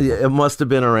love the label. It must have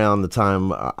been around the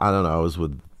time, I don't know, I was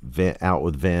out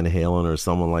with Van Halen or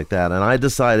someone like that, and I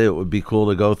decided it would be cool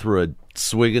to go through a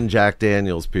swigging Jack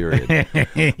Daniels period.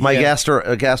 My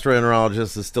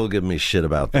gastroenterologist is still giving me shit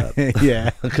about that. Yeah.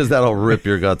 Because that'll rip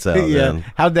your guts out. Yeah. Man.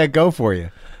 How'd that go for you?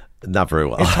 Not very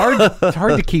well. It's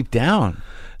hard to keep down.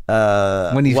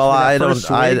 When he's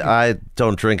I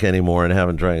don't drink anymore and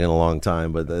haven't drank in a long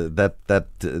time. But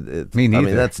Me neither. I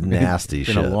mean, that's nasty It's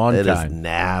been shit. a long It time. is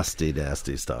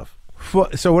nasty stuff.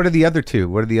 So what are the other two?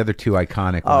 What are the other two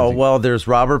iconic Oh ones? well, there's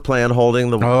Robert Plant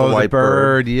holding the white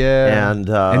bird. Yeah, and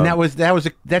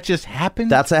that just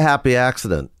happened. That's a happy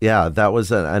accident. Yeah, that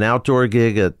was an outdoor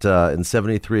gig in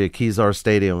 '73 at Kezar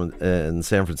Stadium in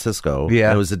San Francisco. Yeah,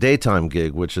 and it was a daytime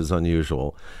gig, which is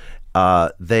unusual.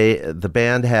 The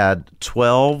band had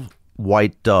 12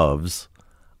 white doves.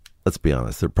 Let's be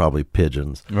honest, they're probably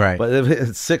pigeons. Right. But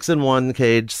it's 6 in one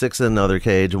cage, 6 in another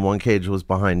cage, and one cage was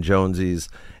behind Jonesy's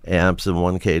amps and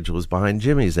one cage was behind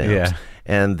Jimmy's amps. Yeah.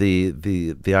 And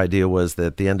the idea was that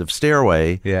at the end of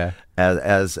Stairway, Yeah.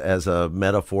 as a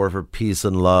metaphor for peace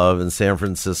and love in San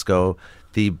Francisco,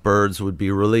 the birds would be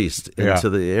released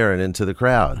into the air and into the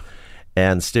crowd.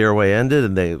 And Stairway ended,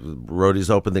 and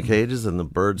roadies opened the cages, and the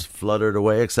birds fluttered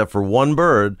away, except for one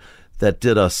bird that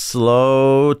did a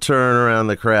slow turn around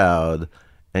the crowd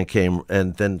and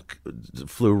then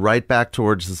flew right back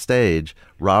towards the stage.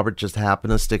 Robert just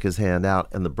happened to stick his hand out,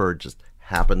 and the bird just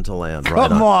happened to land right on.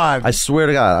 Come on. I swear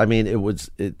to God. I mean,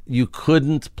 you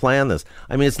couldn't plan this.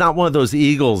 I mean, it's not one of those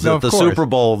eagles No, at the of course. Super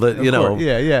Bowl that, Of course.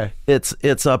 Yeah.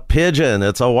 It's a pigeon.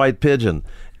 It's a white pigeon.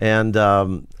 And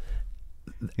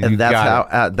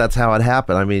that's how it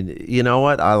happened. I mean, you know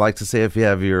what? I like to say, if you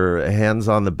have your hands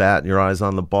on the bat and your eyes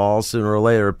on the ball, sooner or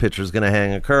later a pitcher's going to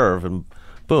hang a curve, and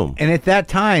boom. And at that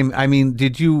time, I mean,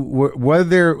 did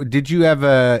you have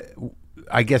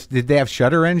I guess, did they have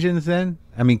shutter engines then?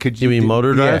 I mean, could you? You mean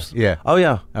motor drives? Yeah. Oh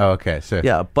yeah. Oh, okay. So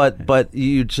yeah, but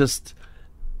you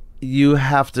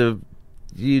have to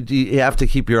you have to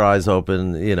keep your eyes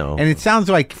open, you know. And it sounds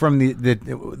like from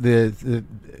the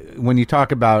when you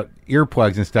talk about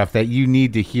earplugs and stuff that you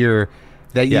need to hear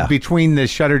that you, between the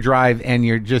shutter drive and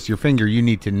your finger, you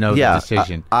need to know the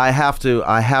decision. I have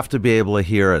to be able to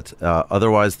hear it.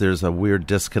 Otherwise, there's a weird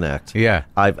disconnect. Yeah.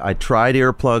 I tried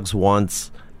earplugs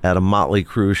once at a Motley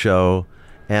Crue show,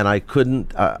 and I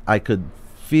couldn't. I could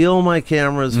feel my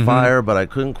camera's fire, but I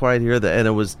couldn't quite hear that, and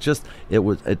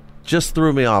it just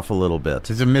threw me off a little bit.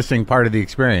 It's a missing part of the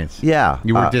experience. Yeah.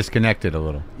 You were disconnected a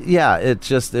little. Yeah,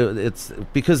 it's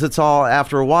because it's all,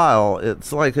 after a while,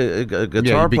 it's like a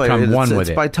guitar you player. become one with it's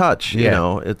it. by touch, you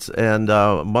know. It's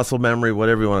muscle memory,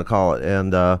 whatever you want to call it.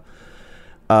 And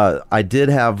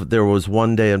there was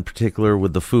one day in particular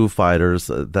with the Foo Fighters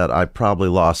that I probably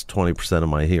lost 20% of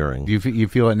my hearing. Do you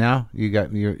feel it now? You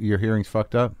got your hearing's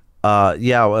fucked up?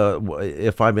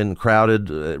 If I'm in crowded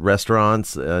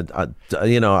restaurants, I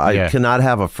cannot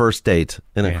have a first date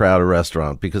in a crowded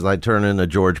restaurant because I turn into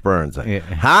George Burns. What?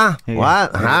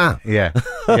 Huh? Yeah.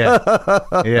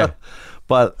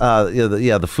 But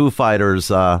the Foo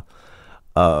Fighters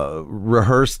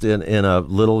rehearsed in a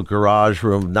little garage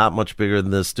room, not much bigger than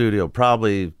this studio,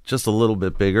 probably just a little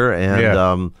bit bigger,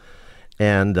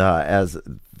 and as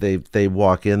they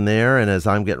walk in there, and as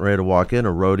I'm getting ready to walk in,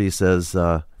 a roadie says,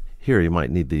 "Here, you might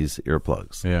need these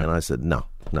earplugs." Yeah. And I said, no,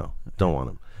 don't want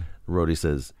them. The roadie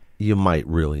says, "You might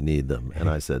really need them." And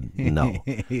I said, no.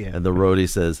 And the roadie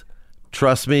says,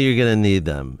 "Trust me, you're going to need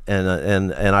them." And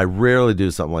I rarely do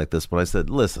something like this, but I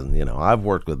said, "Listen, I've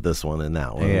worked with this one and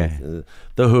that one,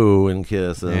 The Who and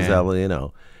Kiss and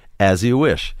Zeppelin, as you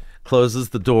wish." Closes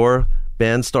the door,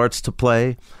 band starts to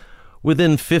play.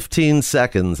 Within 15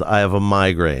 seconds, I have a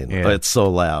migraine. It's so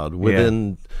loud.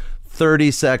 Within 30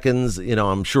 seconds,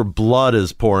 I'm sure blood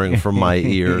is pouring from my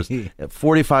ears. At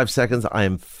 45 seconds, I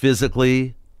am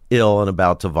physically ill and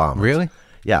about to vomit. Really?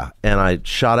 Yeah. And I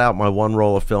shot out my one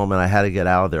roll of film, and I had to get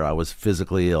out of there. I was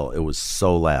physically ill. It was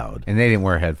so loud. And they didn't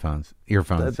wear earplugs.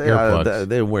 They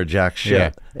didn't wear jack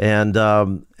shit. Yeah.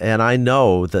 And I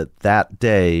know that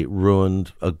day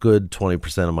ruined a good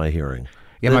 20% of my hearing.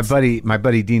 Yeah, my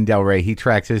buddy Dean Del Rey, he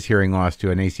tracks his hearing loss to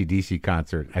an AC/DC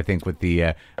concert, I think, with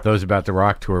the Those About to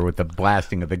Rock tour with the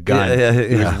blasting of the gun.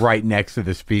 He was right next to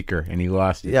the speaker, and he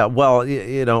lost it. Yeah, well,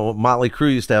 Motley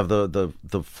Crue used to have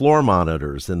the floor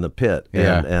monitors in the pit.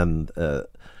 And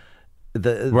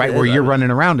where you're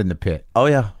running around in the pit. Oh,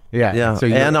 yeah. Yeah. So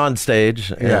and on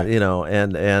stage,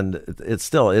 and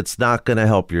it's not going to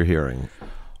help your hearing.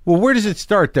 Well, where does it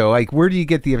start, though? Like, where do you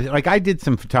get I did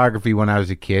some photography when I was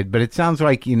a kid, but it sounds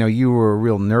like, you were a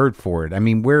real nerd for it. I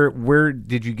mean, where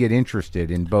did you get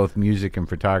interested in both music and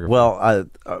photography? Well,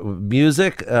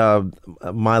 music,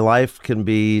 my life can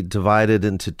be divided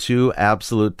into two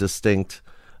absolute distinct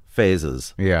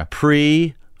phases. Yeah.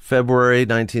 Pre-February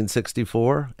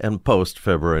 1964 and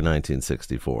post-February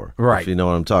 1964. Right. If you know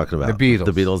what I'm talking about. The Beatles.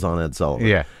 The Beatles on Ed Sullivan.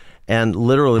 Yeah. And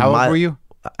literally, how old were you?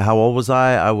 How old was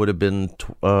I? I would have been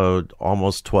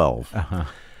almost 12. Uh-huh.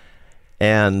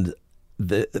 And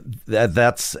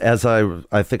that's, as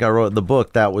I think I wrote in the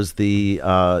book, that was the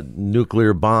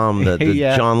nuclear bomb that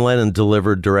John Lennon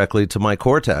delivered directly to my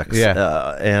cortex.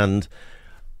 Yeah. And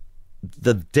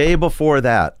the day before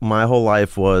that, my whole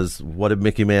life was, what did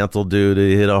Mickey Mantle do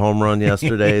to hit a home run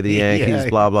yesterday? The Yankees,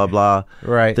 blah, blah, blah.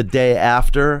 Right. The day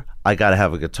after, I got to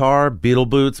have a guitar, Beatle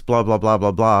boots, blah, blah, blah,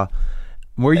 blah, blah.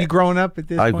 Were you growing up at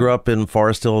this point? I grew up in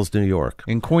Forest Hills, New York.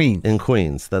 In Queens? In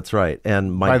Queens, that's right.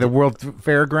 And by the World's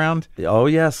Fair ground? Oh,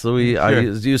 yes. So I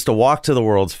used to walk to the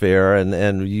World's Fair,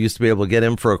 and you used to be able to get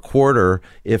in for a quarter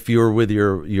if you were with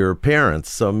your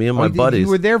parents. So me and my buddies. You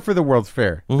were there for the World's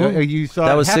Fair? Mm-hmm. You saw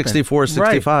that it was happen. 64,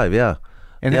 65, yeah.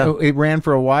 And it ran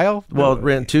for a while? Well, it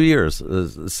ran 2 years,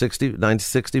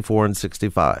 1964 and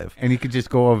 65. And you could just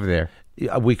go over there?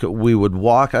 We would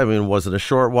walk. I mean, it wasn't a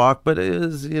short walk, but it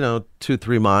was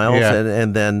 2-3 miles. Yeah.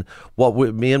 And then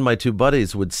me and my two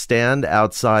buddies would stand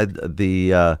outside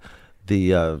the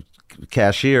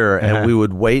cashier, and we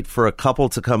would wait for a couple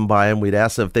to come by, and we'd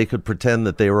ask them if they could pretend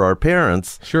that they were our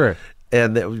parents. Sure.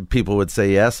 And people would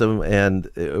say yes, and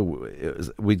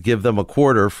we'd give them a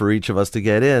quarter for each of us to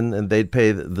get in, and they'd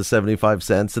pay the 75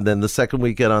 cents. And then the second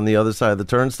we get on the other side of the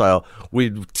turnstile,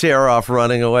 we'd tear off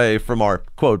running away from our,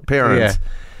 quote, parents.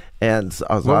 Yeah. And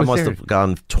I must have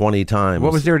gone 20 times.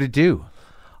 What was there to do?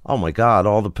 Oh, my God,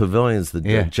 all the pavilions, the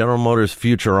General Motors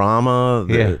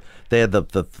Futurama, they had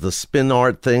the spin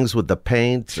art things with the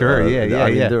paint. Sure,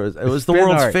 it was the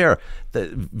World's Fair. The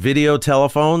video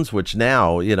telephones, which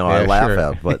now, I laugh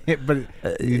at. But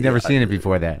you'd never seen it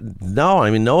before that. No, I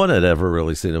mean, no one had ever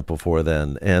really seen it before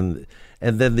then. And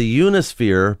then the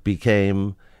Unisphere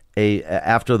became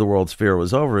after the World's Fair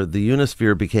was over, the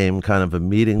Unisphere became kind of a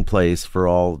meeting place for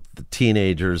all the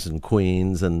teenagers in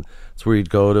Queens, and it's where you'd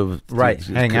go to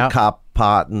hang out, cop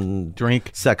pot and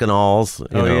drink second alls,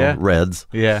 Reds,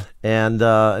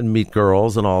 and meet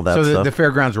girls and all that. So stuff. the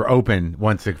fairgrounds were open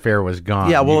once the fair was gone.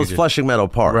 Yeah, well, it's Flushing Meadow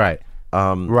Park, right?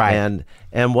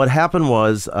 And what happened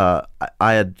was I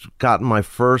had gotten my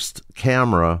first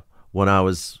camera when I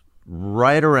was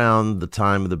right around the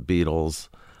time of the Beatles.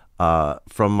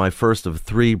 From my first of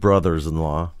 3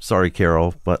 brothers-in-law. Sorry,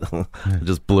 Carol, but I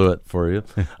just blew it for you.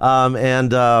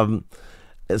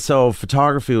 So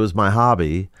photography was my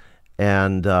hobby,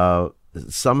 and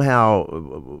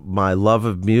somehow my love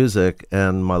of music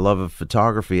and my love of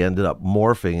photography ended up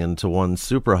morphing into one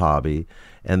super hobby.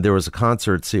 And there was a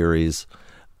concert series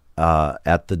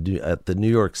at the New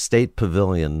York State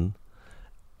Pavilion,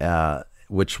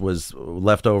 which was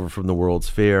left over from the World's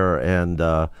Fair, and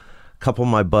couple of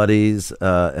my buddies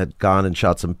had gone and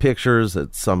shot some pictures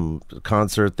at some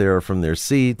concert there from their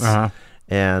seats,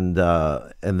 and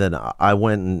then I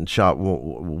went and shot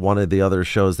one of the other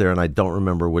shows there, and I don't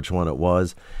remember which one it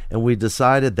was. And we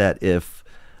decided that if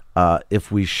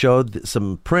we showed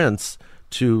some prints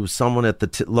to someone at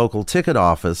the local ticket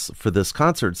office for this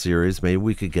concert series, maybe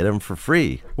we could get them for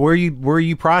free. Were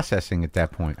you processing at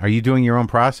that point? Are you doing your own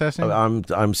processing? I'm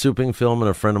souping film in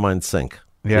a friend of mine's sink.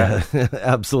 Yeah,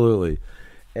 absolutely.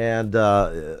 And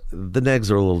the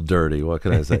negs are a little dirty. What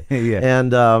can I say? Yeah.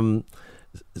 And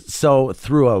so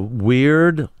through a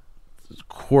weird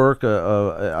quirk,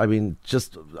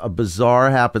 just a bizarre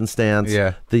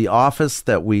happenstance, the office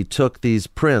that we took these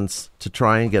prints to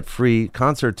try and get free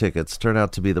concert tickets turned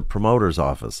out to be the promoter's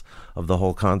office of the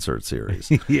whole concert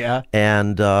series. Yeah.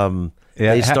 And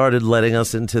they started letting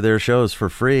us into their shows for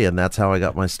free, and that's how I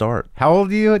got my start. How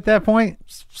old are you at that point?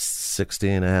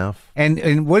 16 and a half. And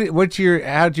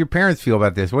how did your parents feel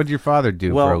about this? What did your father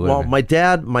do for a living? Well, my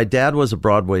dad was a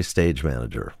Broadway stage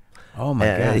manager. Oh my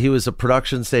God! He was a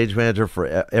production stage manager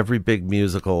for every big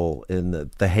musical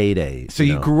in the heyday. So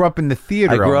you grew up in the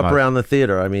theater. I grew almost. up around the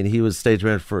theater. I mean, he was stage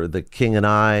manager for The King and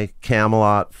I,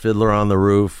 Camelot, Fiddler on the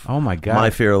Roof. Oh my God! My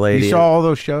Fair Lady. You saw all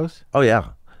those shows? Oh yeah,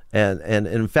 and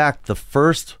in fact, the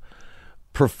first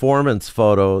performance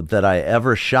photo that I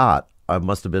ever shot, I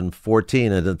must have been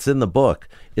 14, and it's in the book,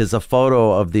 is a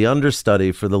photo of the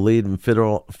understudy for the lead in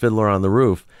Fiddler on the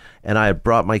Roof. And I had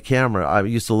brought my camera. I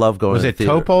used to love going to the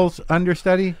theater. Was it Topol's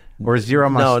understudy or Zero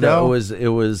Mostel? No, it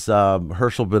was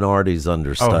Herschel Bernardi's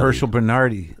understudy. Oh, Herschel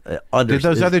Bernardi. Did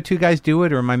those other 2 guys do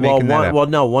it, or am I making that up? Well,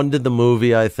 no, one did the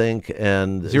movie, I think,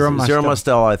 and Zero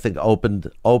Mostel, I think,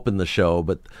 opened the show.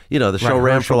 But the show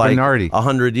ran Herschel for like Bernardi.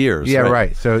 100 years. Yeah,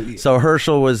 right. So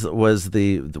Herschel was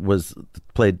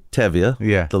played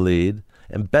Tevye, the lead,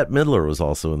 and Bette Midler was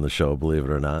also in the show. Believe it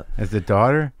or not, as the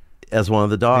daughter. As one of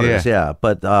the daughters, yeah.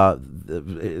 But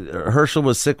Herschel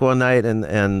was sick one night,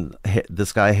 and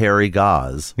this guy, Harry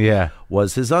Goz,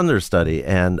 was his understudy.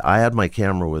 And I had my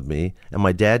camera with me, and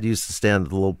my dad used to stand at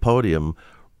the little podium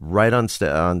right on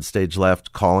stage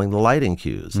left calling the lighting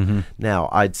cues. Mm-hmm. Now,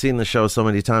 I'd seen the show so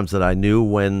many times that I knew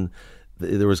when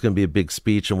there was going to be a big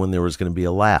speech and when there was going to be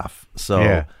a laugh.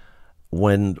 So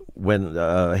when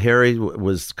Harry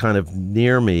was kind of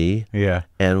near me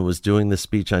and was doing the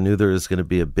speech, I knew there was going to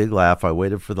be a big laugh. I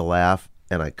waited for the laugh,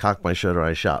 and I cocked my shutter.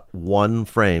 I shot one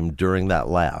frame during that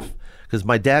laugh, because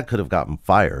my dad could have gotten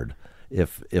fired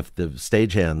if the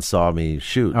stagehands saw me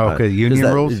shoot. Oh, okay,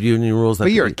 union rules? Union rules.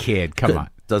 But you're a kid. Come on.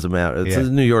 Doesn't matter. It's the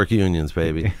New York unions,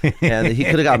 baby. And he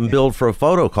could have gotten billed for a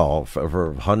photo call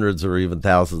for hundreds or even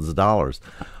thousands of dollars.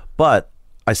 But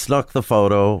I snuck the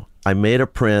photo. I made a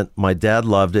print. My dad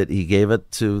loved it. He gave it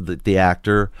to the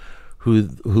actor who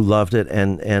loved it.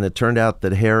 And it turned out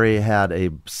that Harry had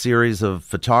a series of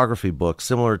photography books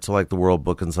similar to like the World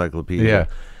Book Encyclopedia. Yeah.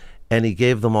 And he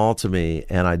gave them all to me,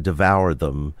 and I devoured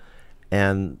them.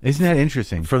 And isn't that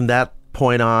interesting? From that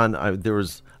point on,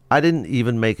 I didn't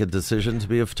even make a decision to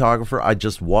be a photographer. I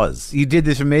just was. You did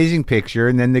this amazing picture,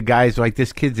 and then the guy's like,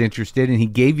 this kid's interested, and he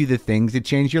gave you the things that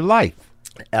changed your life.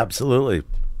 Absolutely.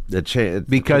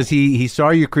 Because he saw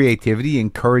your creativity,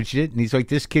 encouraged it, and he's like,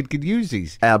 this kid could use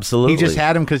these. Absolutely. He just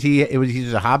had them because he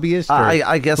was a hobbyist?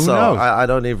 I guess who so. knows? I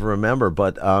don't even remember,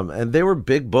 but and they were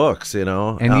big books,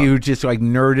 And you just like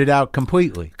nerded out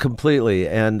completely. Completely.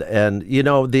 And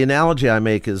the analogy I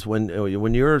make is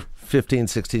when you're 15,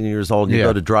 16 years old and you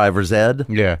go to driver's ed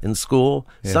in school,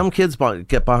 some kids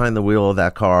get behind the wheel of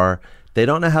that car. They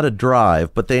don't know how to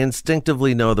drive, but they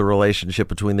instinctively know the relationship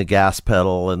between the gas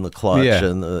pedal and the clutch,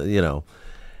 and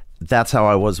that's how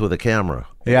I was with a camera.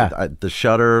 Yeah, the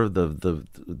shutter,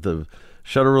 the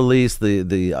shutter release,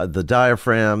 the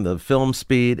diaphragm, the film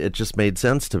speed, it just made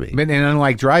sense to me. And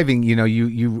unlike driving,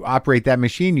 you operate that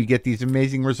machine, you get these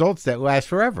amazing results that last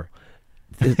forever.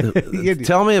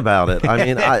 Tell me about it.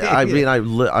 I mean,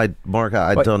 Mark,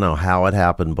 I don't know how it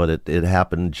happened, but it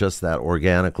happened just that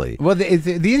organically. Well,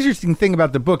 the interesting thing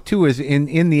about the book too is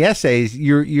in the essays,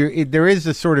 there is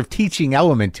a sort of teaching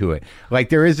element to it. Like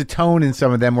there is a tone in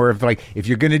some of them where if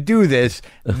you're going to do this,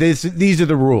 these are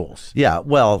the rules. Yeah.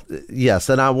 Well, yes,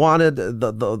 and I wanted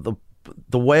the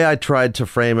way I tried to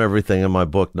frame everything in my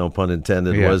book, no pun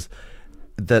intended, was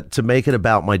that to make it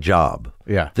about my job.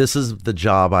 Yeah. This is the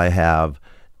job I have.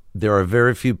 There are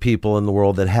very few people in the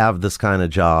world that have this kind of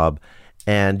job.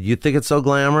 And you think it's so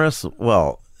glamorous?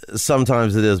 Well,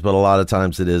 sometimes it is, but a lot of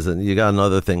times it isn't. You got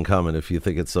another thing coming if you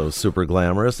think it's so super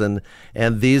glamorous. And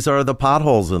these are the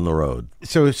potholes in the road.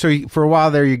 So for a while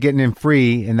there, you're getting in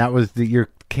free, and that was your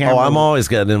camera. Oh, I'm always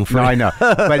getting in free. No, I know.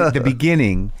 But at the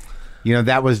beginning,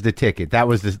 that was the ticket. That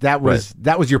was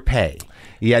your pay.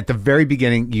 Yeah, at the very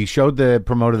beginning, you showed the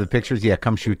promoter the pictures. Yeah,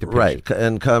 come shoot the pictures. Right,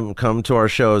 and come to our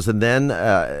shows. And then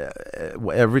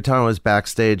every time I was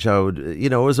backstage, I would,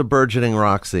 it was a burgeoning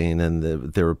rock scene, and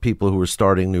there were people who were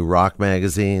starting new rock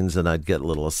magazines, and I'd get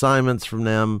little assignments from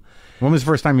them. When was the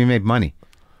first time you made money?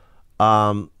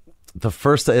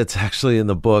 It's actually in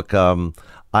the book.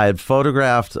 I had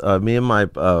photographed, me and my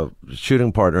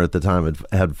shooting partner at the time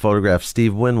had photographed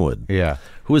Steve Winwood. Yeah.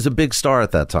 Who was a big star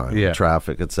at that time,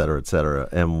 Traffic, et cetera, et cetera.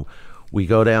 And we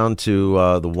go down to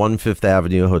the 1 Fifth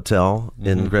Avenue Hotel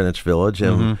in Greenwich Village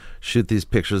and shoot these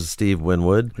pictures of Steve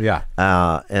Winwood. Yeah.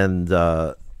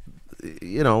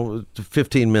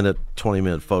 15-minute,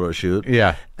 20-minute photo shoot.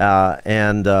 Yeah.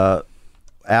 After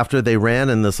they ran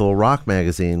in this little rock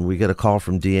magazine, we get a call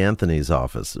from Dee Anthony's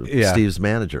office, Steve's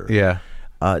manager. Yeah.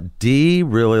 Dee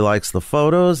really likes the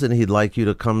photos, and he'd like you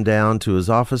to come down to his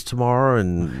office tomorrow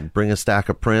and bring a stack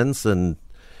of prints. And,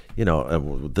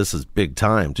 this is big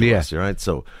time to us, right?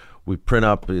 So we print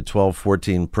up 12,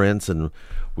 14 prints, and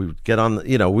we get on,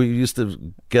 we used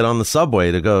to get on the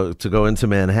subway to go into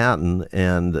Manhattan.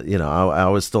 And, I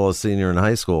was still a senior in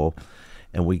high school.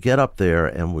 And we get up there,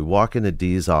 and we walk into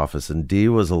Dee's office, and Dee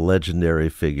was a legendary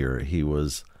figure. He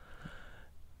was...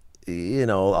 a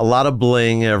lot of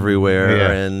bling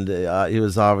everywhere, and he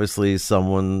was obviously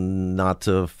someone not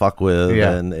to fuck with,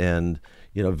 and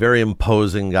very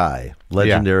imposing guy,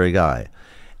 legendary guy.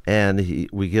 And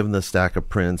we give him the stack of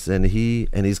prints, and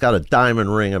he's got a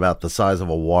diamond ring about the size of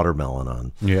a watermelon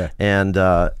on. Yeah. And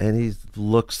he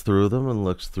looks through them, and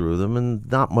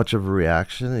not much of a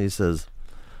reaction. And he says,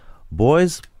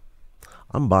 "Boys,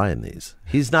 I'm buying these."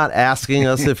 He's not asking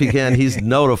us if he can; he's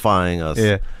notifying us.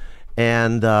 Yeah.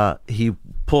 And he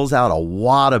pulls out a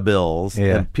wad of bills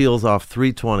and peels off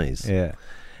 3 20s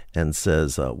and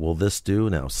says, will this do?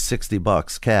 Now,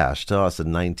 $60 cash to us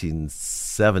in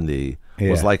 1970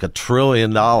 was like $1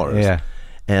 trillion. Yeah.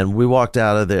 And we walked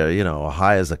out of there,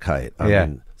 high as a kite. I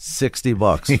mean,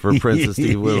 $60 for Princess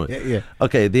Steve Winwood.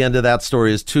 Okay, the end of that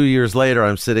story is 2 years later,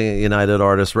 I'm sitting at United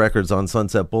Artists Records on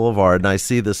Sunset Boulevard, and I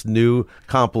see this new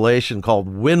compilation called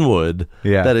Winwood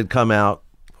that had come out.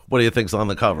 What do you think's on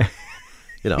the cover?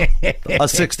 A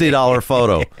 $60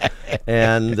 photo.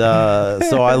 And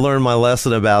so I learned my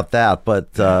lesson about that. But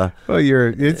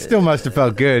it still must have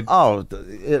felt good. Oh,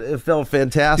 it felt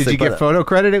fantastic. Did you get photo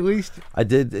credit at least? I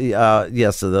did.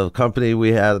 Yes. So the company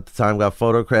we had at the time got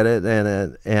photo credit,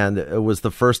 and it was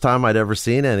the first time I'd ever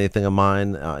seen anything of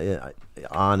mine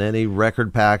on any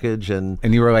record package. And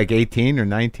you were like 18 or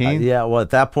 19? Yeah. Well, at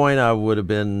that point, I would have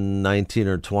been 19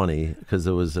 or 20 because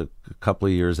it was a couple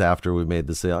of years after we made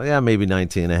the sale. Yeah, maybe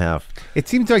 19 and a half. It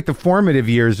seems like the formative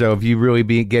years, though, of you really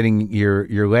be getting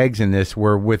your legs in this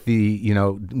were with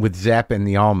with Zepp and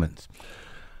the Allmans.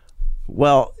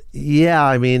 Well, yeah.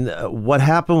 I mean, what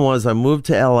happened was I moved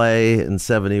to L.A. in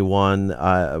 71.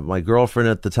 My girlfriend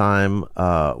at the time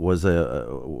was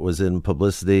in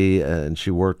publicity, and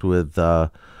she worked with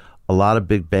a lot of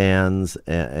big bands,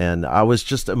 and I was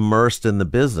just immersed in the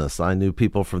business. I knew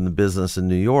people from the business in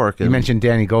New York. And, you mentioned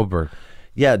Danny Goldberg.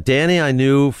 Yeah, Danny I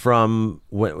knew from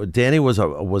Danny was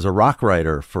a rock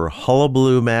writer for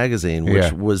Hullabaloo magazine,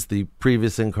 which was the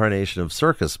previous incarnation of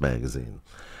Circus magazine.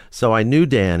 So I knew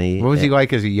Danny. What was he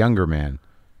like as a younger man?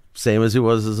 Same as he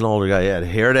was as an older guy. He had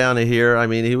hair down to here. I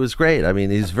mean, he was great. I mean,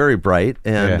 he's very bright,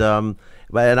 and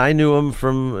and I knew him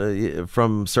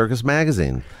from Circus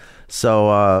magazine.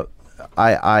 So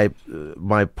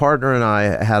my partner and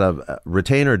I had a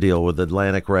retainer deal with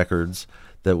Atlantic Records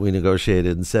that we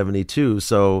negotiated in 72.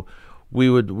 So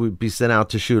we'd be sent out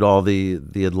to shoot all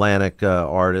the Atlantic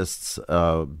artists,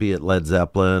 be it Led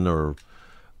Zeppelin or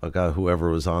whoever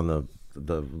was on the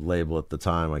the label at the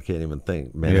time. I can't even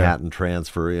think. Manhattan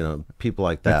Transfer, people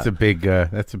like that.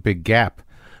 That's a big gap.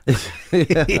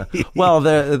 Yeah. Well,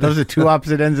 those are two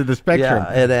opposite ends of the spectrum.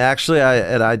 Yeah, and actually,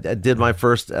 I did my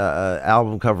first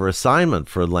album cover assignment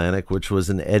for Atlantic, which was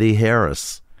an Eddie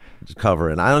Harris cover,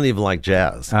 and I don't even like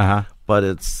jazz, but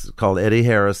it's called Eddie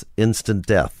Harris, Instant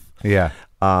Death. Yeah.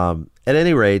 At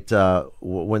any rate,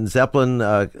 when Zeppelin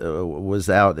was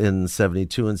out in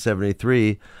 72 and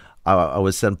 73, I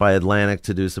was sent by Atlantic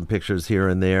to do some pictures here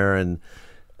and there, and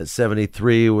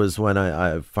 73 was when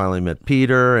I finally met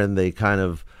Peter, and they kind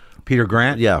of... Peter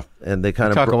Grant? Yeah, and they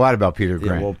kind of... talk a lot about Peter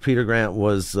Grant. Yeah, well, Peter Grant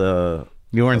was... you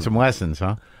learned some lessons,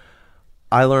 huh?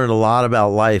 I learned a lot about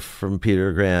life from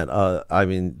Peter Grant.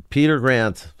 Peter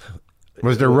Grant...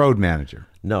 Was their road manager?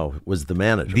 No, was the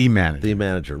manager. The manager. The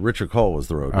manager. Richard Cole was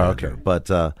the road manager. Okay.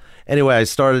 But anyway, I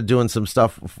started doing some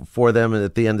stuff for them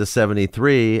at the end of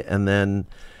 73, and then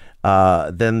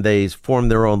they formed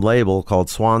their own label called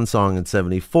Swan Song in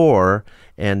 74.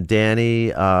 And Danny,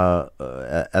 we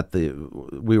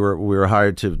were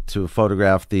hired to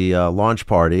photograph the launch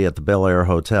party at the Bel Air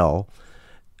Hotel,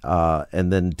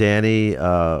 and then Danny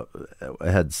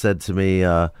had said to me,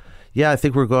 "Yeah, I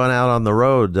think we're going out on the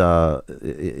road,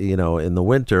 in the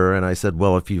winter." And I said,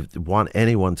 "Well, if you want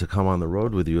anyone to come on the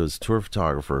road with you as tour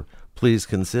photographer, please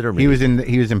consider me." He was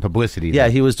in publicity. Yeah,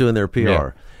 he was doing their PR.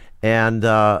 Yeah. And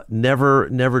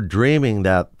never dreaming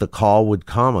that the call would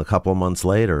come a couple of months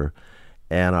later.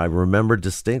 And I remember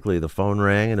distinctly the phone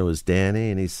rang, and it was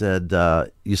Danny, and he said,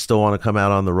 "You still want to come out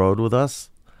on the road with us?"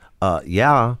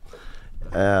 Yeah.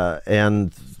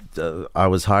 And I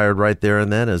was hired right there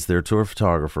and then as their tour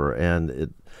photographer.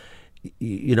 And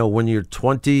when you're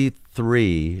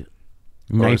 23,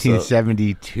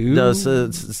 1972, no,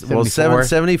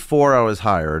 74 I was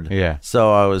hired. Yeah.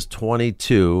 So I was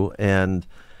 22, and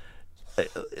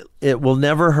it will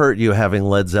never hurt you having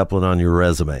Led Zeppelin on your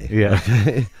resume. Yeah.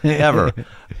 Ever.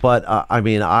 But I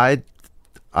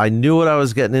knew what I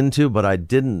was getting into, but I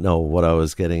didn't know what I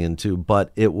was getting into.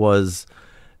 But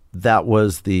that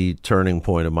was the turning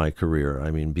point of my career.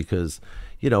 Because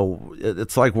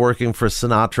it's like working for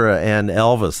Sinatra and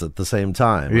Elvis at the same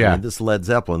time. Yeah. This Led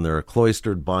Zeppelin, they're a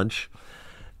cloistered bunch.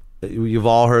 You've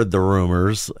all heard the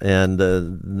rumors, and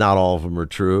not all of them are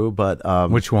true. But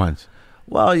which ones?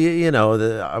 Well,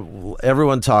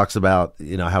 everyone talks about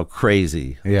how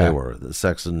crazy they were, the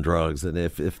sex and drugs, and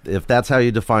if that's how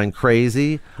you define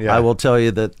crazy, I will tell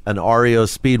you that an REO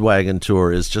Speedwagon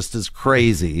tour is just as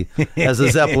crazy as a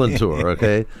Zeppelin tour.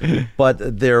 Okay,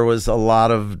 but there was a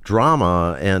lot of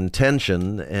drama and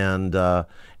tension, and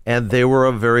they were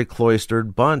a very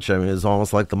cloistered bunch. It was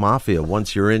almost like the mafia.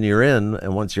 Once you're in, you're in,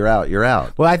 and once you're out, you're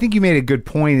out. Well, I think you made a good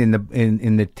point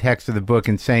in the text of the book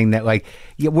in saying that,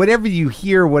 whatever you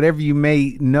hear, whatever you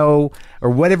may know,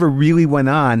 or whatever really went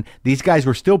on, these guys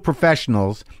were still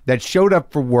professionals that showed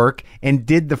up for work and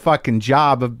did the fucking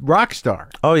job of rock star.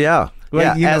 Oh yeah,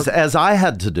 as I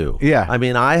had to do. Yeah,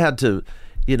 I had to.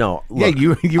 Look,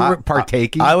 you were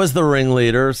partaking. I was the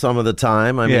ringleader some of the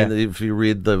time. If you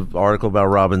read the article about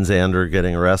Robin Zander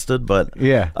getting arrested, but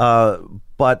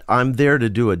I'm there to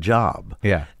do a job.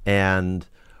 Yeah. And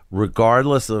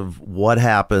regardless of what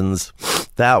happens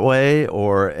that way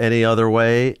or any other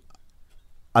way,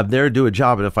 I'm there to do a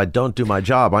job, and if I don't do my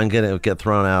job, I'm going to get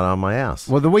thrown out on my ass.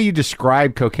 Well, the way you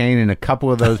described cocaine in a couple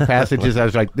of those passages, I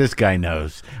was like, this guy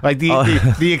knows. Like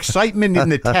the excitement in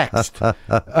the text.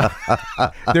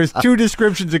 There's two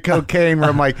descriptions of cocaine where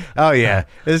I'm like, oh yeah,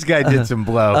 this guy did some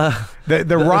blow.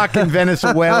 The rock in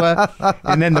Venezuela,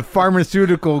 and then the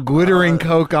pharmaceutical glittering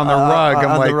coke on the rug.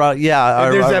 I'm like,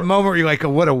 there's that moment where you're like, oh,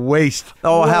 what a waste.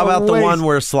 Oh, how about the one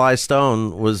where Sly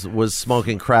Stone was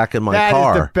smoking crack in my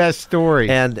car? That is the best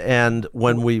story. And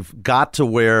when we've got to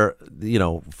where,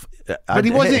 but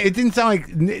he wasn't. It didn't sound like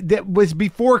that was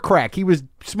before crack. He was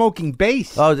smoking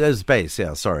bass. Oh, it was bass.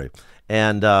 Yeah, sorry.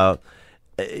 And after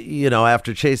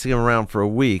chasing him around for a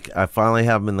week, I finally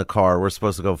have him in the car. We're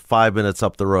supposed to go 5 minutes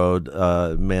up the road,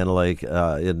 Mandalay,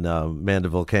 in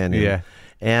Mandeville Canyon. Yeah.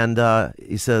 And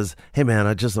he says, "Hey man,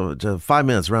 I just 5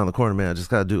 minutes around the corner, man. I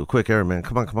just got to do a quick errand, man.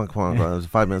 Come on.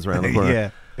 5 minutes around the corner." Yeah.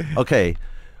 Okay.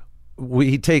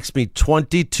 He takes me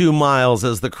 22 miles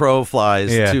as the crow flies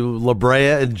to La Brea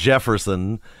and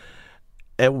Jefferson.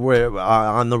 We're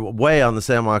on the way on the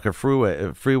San Marco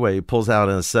freeway, he pulls out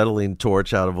an acetylene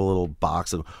torch out of a little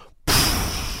box and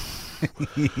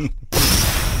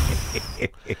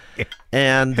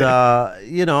And,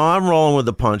 I'm rolling with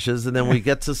the punches. And then we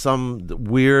get to some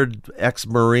weird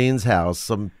ex-Marine's house,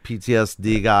 some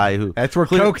PTSD guy who... That's where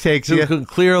coke takes you. Who can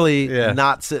clearly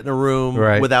not sit in a room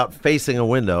without facing a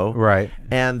window. Right.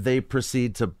 And they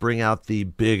proceed to bring out the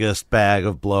biggest bag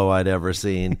of blow I'd ever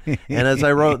seen. And as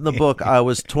I wrote in the book, I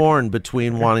was torn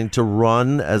between wanting to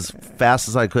run as fast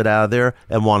as I could out of there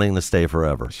and wanting to stay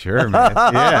forever. Sure, man.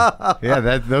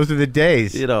 Yeah. Those are the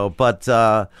days. But...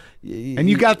 and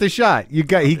you got the shot. He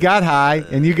got high,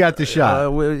 and you got the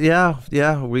shot. We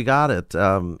got it.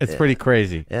 It's pretty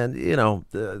crazy. And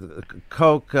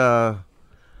coke.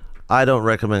 I don't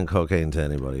recommend cocaine to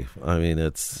anybody. I mean,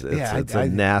 it's a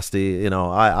nasty.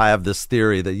 I have this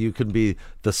theory that you can be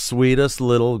the sweetest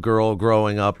little girl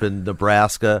growing up in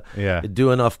Nebraska. Yeah. Do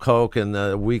enough coke, and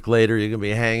a week later you can be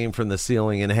hanging from the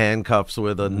ceiling in handcuffs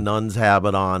with a nun's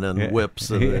habit on and whips.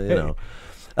 And,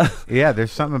 Yeah,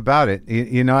 there's something about it,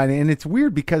 and it's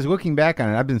weird because looking back on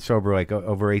it, I've been sober like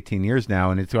over 18 years now,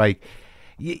 and it's like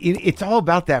it's all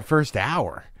about that first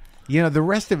hour. The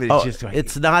rest of it is just like,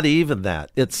 it's not even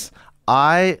that. It's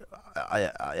I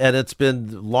and it's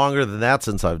been longer than that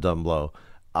since I've done blow.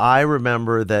 I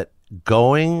remember that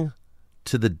going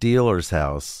to the dealer's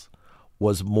house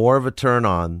was more of a turn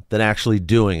on than actually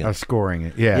doing it. Scoring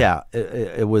it, yeah. Yeah,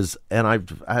 it was, and I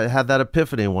had that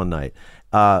epiphany one night.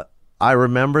 I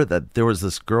remember that there was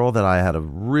this girl that I had a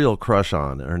real crush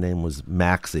on. Her name was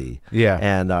Maxie. Yeah.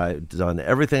 And I'd done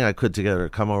everything I could to get her to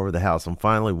come over to the house. And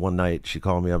finally, one night, she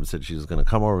called me up and said she was going to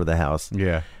come over to the house.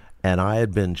 Yeah. And I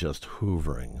had been just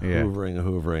hoovering.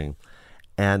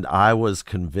 And I was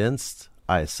convinced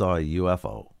I saw a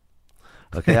UFO.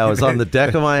 Okay, I was on the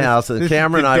deck of my house, and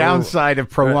Cameron and I downside of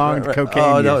prolonged cocaine.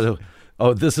 Oh, no.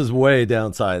 Oh, this is way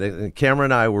downside. And Cameron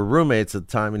and I were roommates at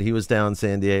the time, and he was down in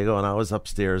San Diego, and I was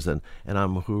upstairs, and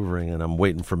I'm hoovering, and I'm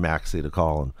waiting for Maxie to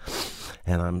call,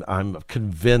 and I'm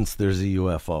convinced there's a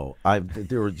UFO.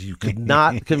 You could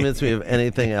not convince me of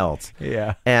anything else.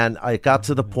 Yeah. And I got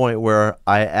to the point where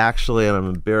I actually, and I'm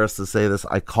embarrassed to say this,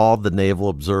 I called the Naval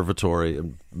Observatory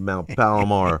in Mount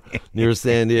Palomar near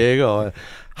San Diego.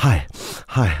 Hi,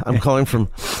 I'm calling from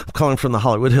the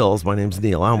Hollywood Hills. My name's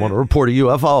Neil. I want to report a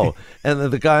UFO. And then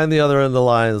the guy on the other end of the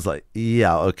line is like,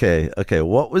 yeah, okay.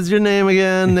 What was your name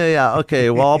again? Yeah,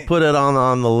 okay. Well, I'll put it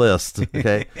on the list.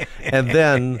 Okay. And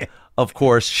then, of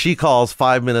course, she calls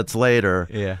 5 minutes later.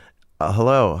 Yeah.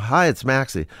 Hello. Hi, it's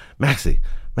Maxie. Maxie.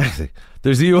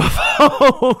 There's a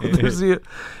UFO.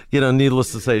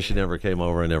 Needless to say, she never came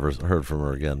over. I never heard from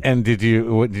her again. And did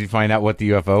you find out what the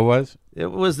UFO was? There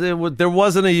wasn't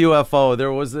a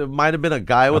UFO. It might have been a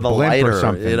guy with a lighter, or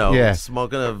something.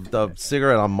 smoking a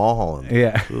cigarette on Mulholland.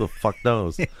 Yeah. Who the fuck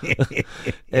knows?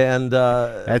 And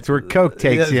that's where coke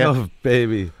takes you, oh,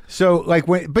 baby. So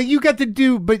but you got to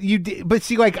do, but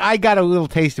see, like I got a little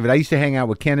taste of it. I used to hang out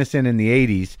with Kennison in the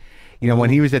 '80s.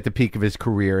 When he was at the peak of his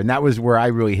career, and that was where I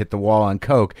really hit the wall on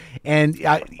coke. And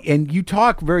you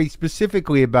talk very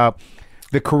specifically about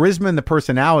the charisma and the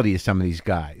personality of some of these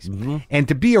guys, and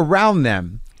to be around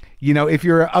them, if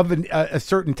you're of a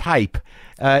certain type,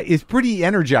 is pretty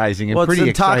energizing and pretty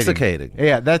intoxicating. Exciting.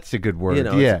 Yeah, that's a good word.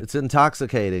 It's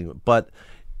intoxicating, but.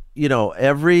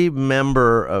 Every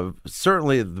member of,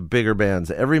 certainly the bigger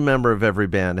bands, every member of every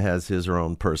band has his or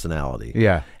own personality.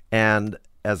 Yeah. And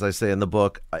as I say in the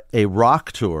book, a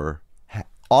rock tour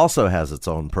also has its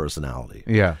own personality.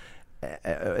 Yeah.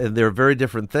 And they're very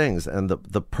different things. And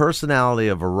the personality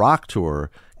of a rock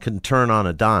tour can turn on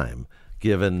a dime,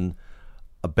 given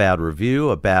a bad review,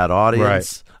 a bad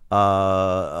audience,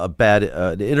 a bad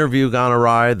interview gone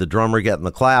awry, the drummer getting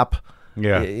the clap.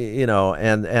 Yeah.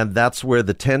 And that's where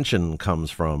the tension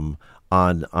comes from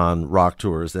on rock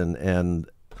tours and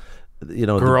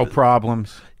girl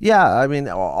problems. Yeah, I mean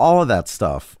all of that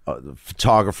stuff.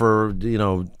 Photographer,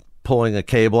 pulling a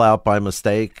cable out by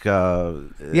mistake. Yeah,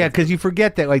 because you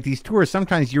forget that like these tours,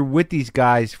 sometimes you're with these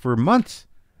guys for months.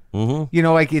 Mm-hmm.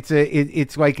 Like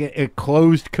it's like a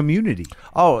closed community.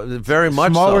 Oh, very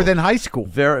much smaller so. than high school.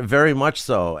 Very, very much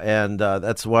so, and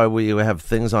that's why we have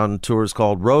things on tours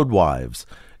called road wives.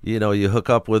 You hook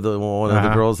up with one of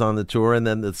the girls on the tour, and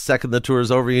then the second the tour is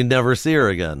over, you never see her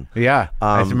again. Yeah,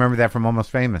 I just remember that from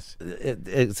Almost Famous.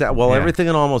 Everything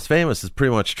in Almost Famous is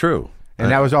pretty much true,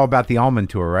 and that was all about the Almond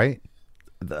tour, right?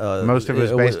 Most of it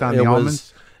was based on the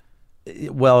Almonds.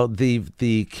 Well,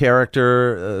 the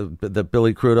character that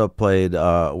Billy Crudup played,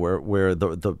 where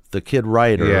the kid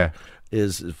writer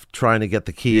is trying to get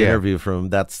the key interview from,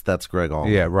 that's Greg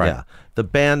Allman. Yeah, right. Yeah. The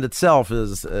band itself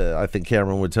is, I think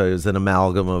Cameron would tell you, is an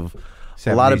amalgam of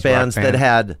a lot of bands that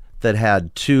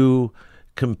had two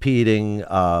competing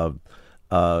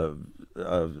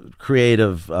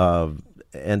creative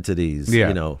entities. Yeah.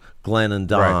 You know, Glenn and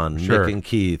Don, Right, sure. Nick and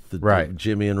Keith, Right.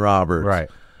 Jimmy and Robert, Right.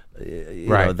 You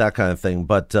Right. know, that kind of thing.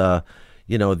 But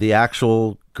you know, the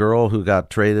actual girl who got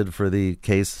traded for the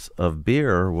case of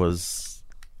beer was,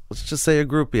 let's just say, a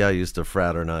groupie I used to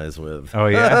fraternize with. Oh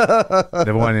yeah,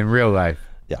 the one in real life.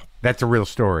 Yeah, That's a real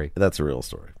story. that's a real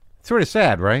story. Sort of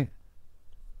sad, right?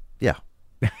 Yeah.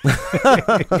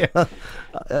 But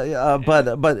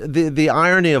the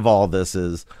irony of all this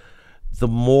is, the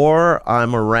more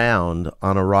I'm around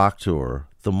on a rock tour,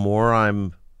 the more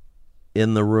I'm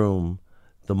in the room,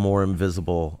 the more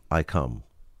invisible I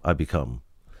become.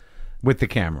 With the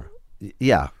camera.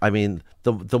 Yeah, I mean,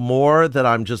 the more that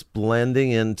I'm just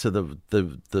blending into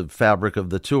the fabric of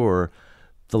the tour,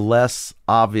 the less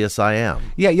obvious I am.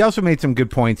 Yeah, you also made some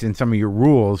good points in some of your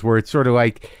rules where it's sort of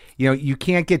like, you know, you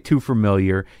can't get too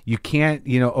familiar. You can't,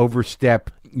 you know, overstep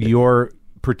your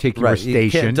particular Right, you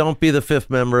station. don't be the fifth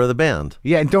member of the band.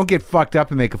 Yeah, and don't get fucked up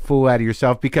and make a fool out of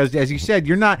yourself because, as you said,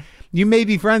 you may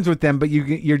be friends with them, but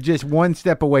you're just one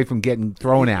step away from getting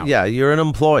thrown out. Yeah, you're an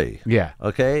employee. Yeah.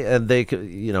 Okay, and they could,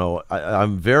 you know,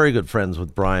 I'm very good friends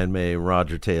with Brian May,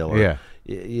 Roger Taylor. Yeah.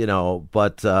 You know,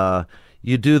 but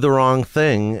you do the wrong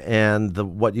thing, and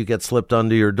what you get slipped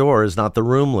under your door is not the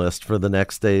room list for the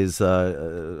next day's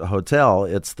hotel.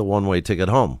 It's the one-way ticket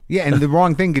home. Yeah, and the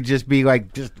wrong thing could just be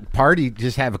like, just party,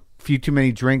 just have a few too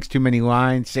many drinks, too many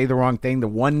lines, say the wrong thing to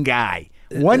one guy.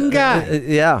 One guy.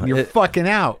 Yeah, You're fucking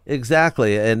out.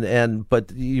 Exactly,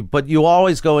 but you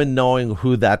always go in knowing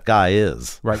who that guy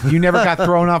is. Right. You never got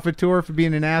thrown off a tour for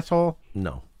being an asshole?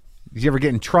 No. Did you ever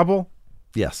get in trouble?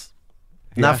 Yes.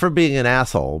 Yeah. Not for being an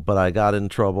asshole, but I got in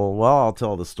trouble. Well, I'll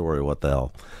tell the story. What the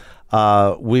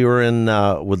hell? We were in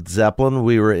with Zeppelin.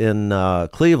 We were in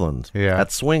Cleveland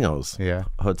at Swingos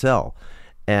Hotel,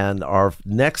 and our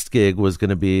next gig was going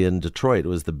to be in Detroit. It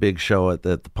was the big show at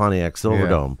the Pontiac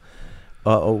Silverdome.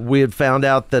 We had found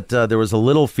out that there was a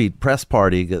Little Feat press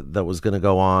party that was going to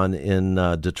go on in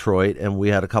Detroit, and we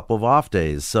had a couple of off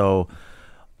days. So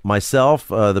myself,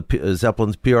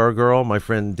 Zeppelin's PR girl, my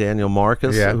friend Daniel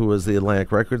Marcus, who was the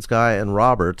Atlantic Records guy, and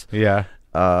Robert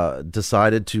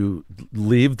decided to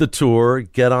leave the tour,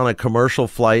 get on a commercial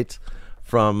flight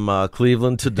from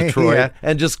Cleveland to Detroit,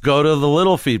 and just go to the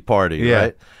Little Feat party,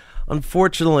 right?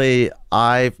 Unfortunately,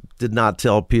 I did not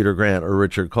tell Peter Grant or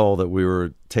Richard Cole that we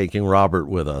were taking Robert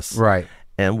with us. Right.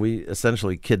 And we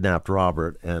essentially kidnapped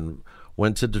Robert and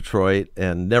went to Detroit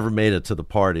and never made it to the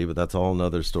party, but that's a whole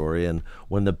nother story. And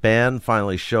when the band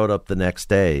finally showed up the next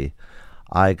day,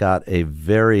 I got a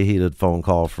very heated phone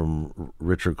call from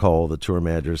Richard Cole, the tour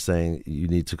manager, saying, you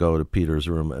need to go to Peter's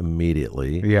room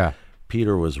immediately. Yeah.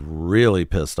 Peter was really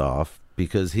pissed off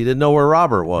because he didn't know where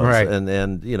Robert was. Right.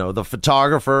 And you know, the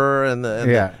photographer and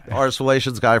the artist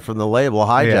relations guy from the label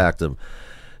hijacked him.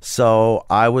 So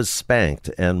I was spanked.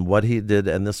 And what he did,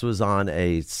 and this was on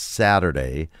a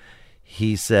Saturday,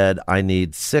 he said, I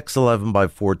need 6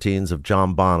 11x14s of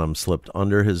John Bonham slipped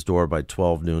under his door by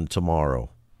 12 noon tomorrow,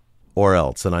 or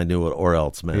else. And I knew what or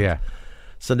else meant. Yeah.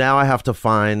 So now I have to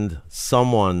find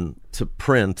someone to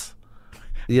print.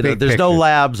 You know, Big there's no pictures.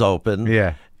 labs open.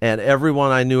 Yeah. And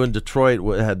everyone I knew in Detroit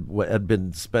had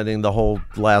been spending the whole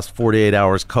last 48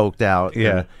 hours coked out. Yeah.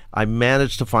 And I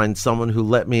managed to find someone who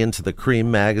let me into the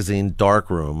Cream magazine dark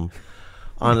room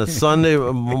on a Sunday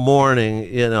morning.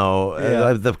 You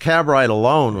know, the cab ride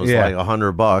alone was like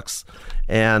 $100,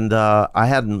 and I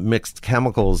hadn't mixed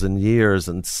chemicals in years,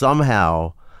 and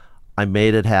somehow I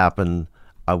made it happen.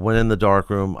 I went in the dark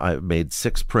room. I made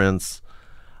 6 prints.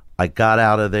 I got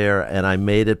out of there, and I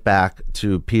made it back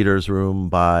to Peter's room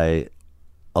by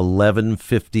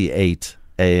 11:58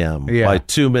 a.m. by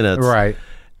 2 minutes. Right.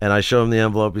 And I showed him the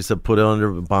envelope. He said, put it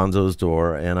under Bonzo's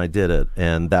door, and I did it.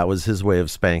 And that was his way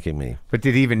of spanking me. But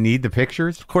did he even need the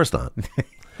pictures? Of course not.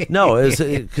 No,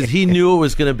 because he knew it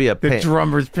was going to be a The pain.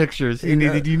 drummer's pictures. You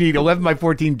need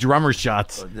 11x14 drummer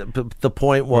shots. The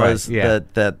point was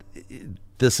that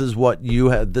this is what you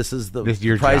have. This is the This is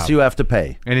your price job. you have to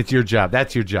pay. And it's your job.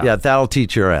 That's your job. Yeah, that'll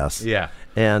teach your ass. Yeah.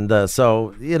 And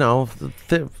so, you know,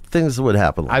 things would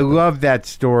happen. I love that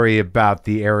story about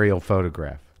the aerial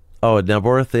photograph. Oh, at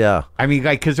Nebworth? Yeah. I mean,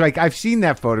 because I've seen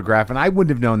that photograph, and I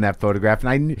wouldn't have known that photograph,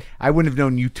 and I wouldn't have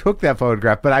known you took that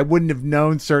photograph, but I wouldn't have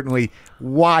known certainly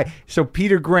why. So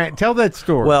Peter Grant, tell that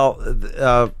story.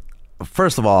 Well,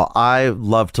 first of all, I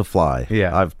love to fly.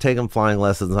 Yeah. I've taken flying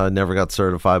lessons. I never got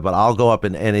certified, but I'll go up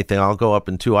in anything. I'll go up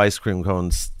in 2 ice cream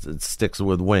cones, sticks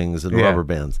with wings and rubber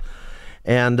bands.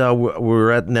 And we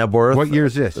were at Nebworth. What year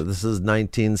is this? This is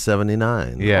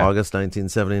 1979. Yeah. August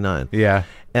 1979. Yeah.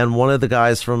 And one of the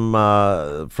guys from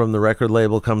the record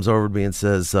label comes over to me and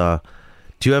says, do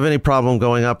you have any problem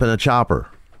going up in a chopper?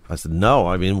 I said, no,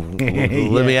 I mean,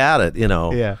 let me at it,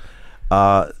 Yeah.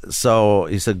 So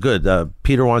he said, good.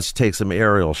 Peter wants to take some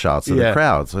aerial shots of the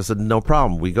crowd. So I said, no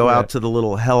problem. We go out to the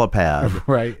little helipad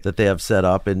Right. that they have set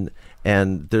up, and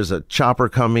there's a chopper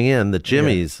coming in that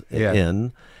Jimmy's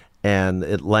in, and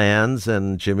it lands,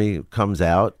 and Jimmy comes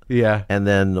out. Yeah. And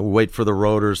then wait for the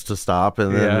rotors to stop,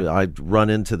 and then I run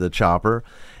into the chopper,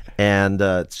 and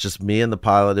it's just me and the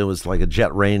pilot. It was like a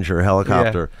Jet Ranger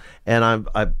helicopter, and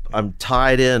I'm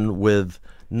tied in with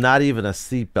not even a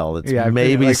seatbelt. It's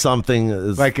maybe like, something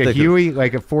is like a Huey,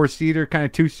 like a 4-seater kind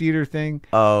of 2-seater thing.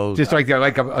 Oh, just like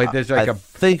there's like I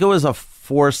think it was a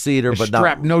 4-seater, but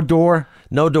strap, not no door.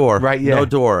 No door, right? Yeah, no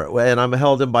door, and I'm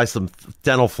held in by some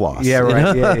dental floss. Yeah,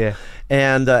 right. Yeah.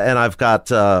 And I've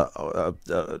got a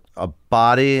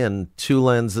body and 2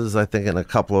 lenses, I think, and a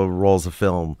couple of rolls of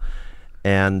film.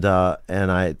 But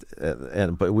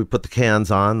we put the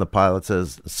cans on. The pilot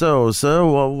says, "So,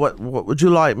 well, what would you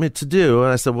like me to do?"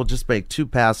 And I said, "Well, just make 2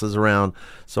 passes around,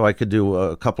 so I could do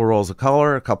a couple rolls of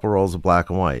color, a couple rolls of black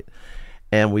and white."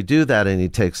 And we do that, and he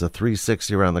takes a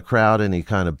 360 around the crowd, and he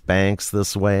kind of banks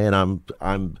this way, and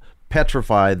I'm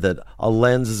petrified that a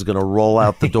lens is going to roll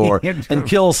out the door and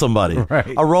kill somebody.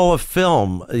 Right. A roll of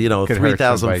film,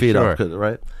 3,000 feet up,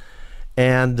 right?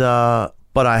 And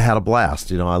but I had a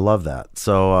blast. I love that.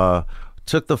 So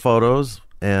took the photos,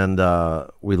 and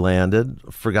we landed.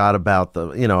 Forgot about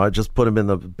I just put them in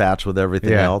the batch with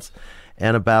everything else.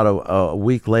 And about a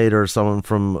week later, someone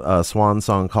from Swan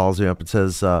Song calls me up and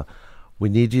says, we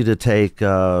need you to take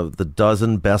the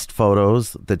dozen best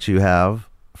photos that you have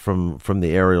from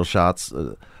the aerial shots,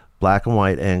 black and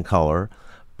white and color.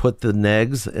 Put the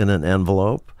negs in an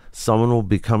envelope. Someone will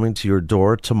be coming to your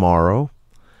door tomorrow.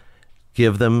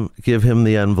 Give him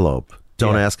the envelope.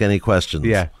 Don't ask any questions.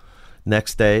 Yeah.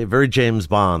 Next day, very James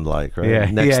Bond like, right? Yeah.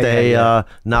 Next day,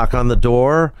 knock on the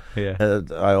door. Yeah.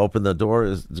 I open the door.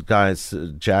 The guy's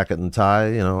jacket and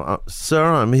tie. Sir,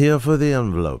 I'm here for the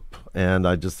envelope, and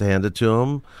I just hand it to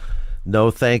him.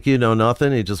 No, thank you, no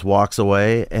nothing. He just walks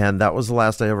away, and that was the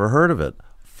last I ever heard of it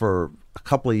for a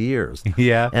couple of years.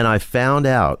 Yeah. And I found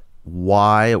out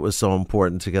why it was so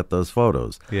important to get those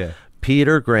photos. Yeah.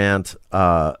 Peter Grant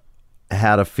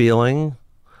had a feeling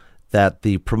that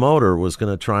the promoter was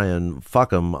going to try and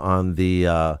fuck him on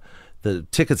the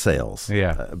ticket sales.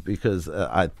 Yeah. Because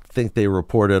I think they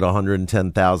reported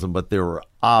 110,000, but there were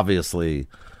obviously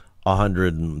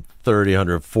 130,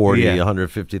 140,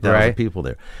 150,000 people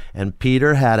there. And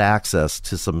Peter had access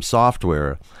to some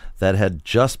software that had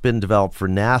just been developed for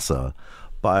NASA.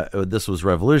 This was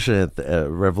revolutionary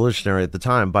at the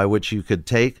time, by which you could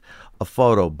take a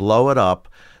photo, blow it up,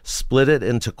 split it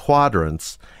into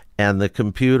quadrants, and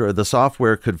the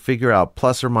software could figure out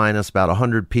plus or minus about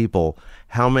 100 people,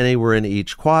 how many were in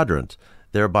each quadrant.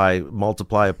 Thereby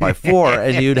multiply it by 4,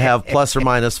 and you'd have plus or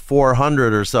minus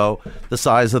 400 or so, the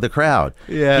size of the crowd.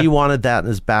 Yeah. He wanted that in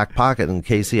his back pocket in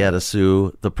case he had to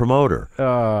sue the promoter,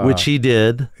 which he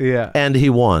did. Yeah. And he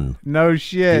won. No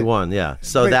shit. He won, yeah.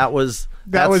 So that was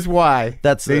why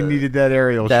they needed that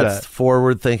aerial shot. That's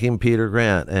forward-thinking Peter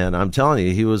Grant, and I'm telling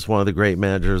you, he was one of the great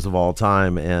managers of all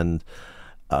time, and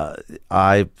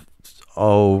I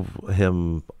owe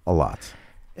him a lot.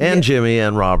 And Jimmy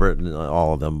and Robert and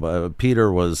all of them.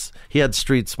 Peter he had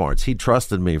street smarts. He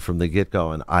trusted me from the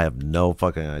get-go, and I have no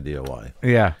fucking idea why.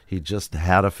 Yeah. He just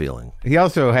had a feeling. He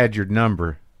also had your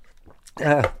number.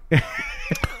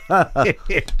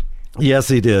 Yes,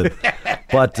 he did.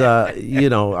 But,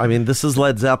 this is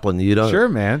Led Zeppelin. Sure,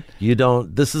 man.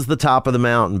 This is the top of the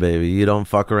mountain, baby. You don't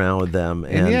fuck around with them.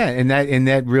 And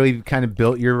that really kind of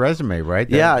built your resume, right?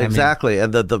 Exactly.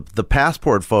 And the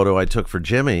passport photo I took for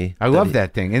Jimmy. I love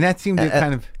that thing. And that seemed to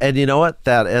kind of... And you know what?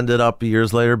 That ended up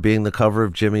years later being the cover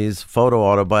of Jimmy's photo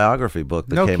autobiography book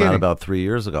that came out about 3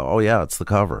 years ago. Oh, yeah, it's the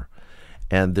cover.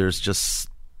 And there's just...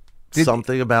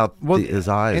 something about his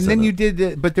eyes. And then you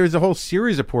did, but there's a whole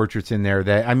series of portraits in there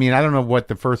that, I don't know what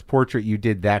the first portrait you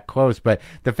did that close, but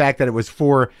the fact that it was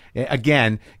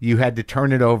again, you had to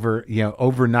turn it over,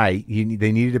 overnight.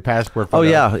 They needed a passport for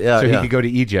so he could go to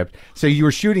Egypt. So you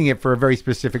were shooting it for a very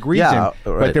specific reason,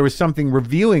 but there was something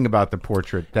revealing about the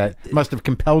portrait that must have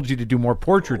compelled you to do more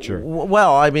portraiture.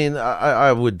 Well,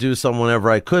 I would do some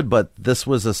whenever I could, but this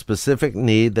was a specific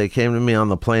need. They came to me on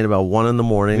the plane about 1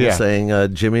 a.m.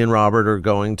 saying, Jimmy and Robert are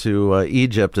going to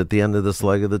Egypt at the end of this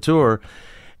leg of the tour,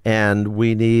 and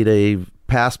we need a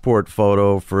passport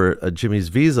photo for Jimmy's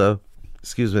visa,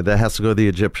 that has to go to the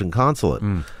Egyptian consulate.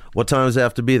 What time does it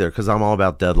have to be there? Because I'm all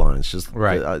about deadlines. Just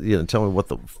tell me what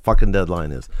the fucking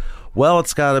deadline is. Well,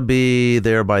 it's got to be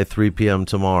there by 3 p.m.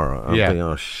 tomorrow. I'm thinking,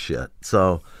 oh shit.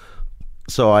 So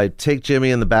I take Jimmy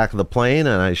in the back of the plane,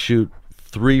 and I shoot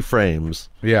 3 frames.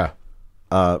 Yeah.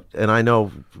 And I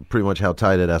know pretty much how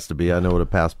tight it has to be. I know what a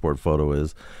passport photo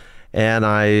is. And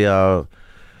I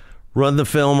run the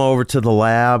film over to the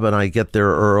lab, and I get there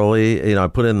early. You know, I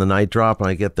put in the night drop, and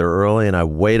I get there early, and I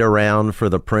wait around for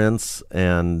the prints,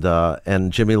 and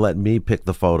Jimmy let me pick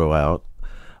the photo out.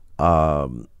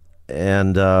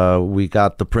 And we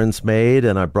got the prints made,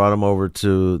 and I brought them over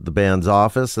to the band's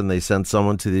office, and they sent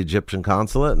someone to the Egyptian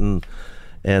consulate,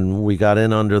 and we got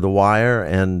in under the wire,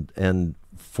 and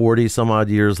 40 some odd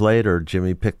years later,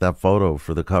 Jimmy picked that photo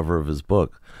for the cover of his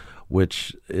book,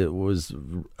 which it was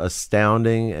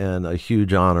astounding and a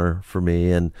huge honor for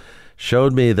me, and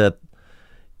showed me that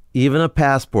even a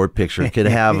passport picture can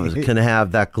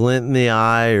have that glint in the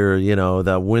eye, or, you know,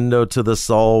 that window to the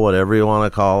soul, whatever you want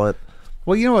to call it.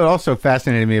 Well, you know what also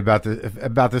fascinated me about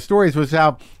the stories was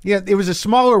how, yeah, it was a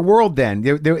smaller world then.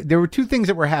 There were 2 things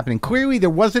that were happening. Clearly, there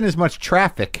wasn't as much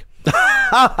traffic. You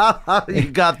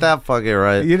got that fucking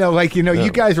right. You know, like, you know,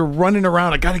 you guys are running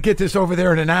around. I got to get this over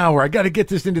there in an hour. I got to get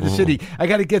this into the city. I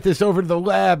got to get this over to the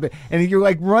lab. And you're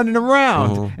like running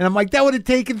around. And I'm like, that would have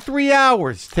taken 3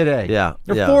 hours today. Yeah.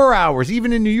 Or 4 hours,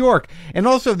 even in New York. And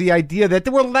also the idea that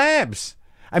there were labs.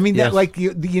 I mean, that like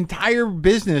the entire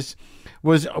business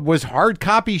was hard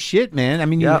copy shit, man. I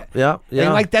mean, yeah.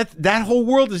 And like that whole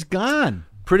world is gone.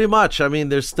 Pretty much. I mean,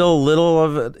 there's still a little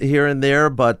of it here and there,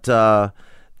 but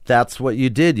that's what you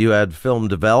did. You had film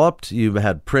developed, you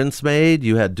had prints made,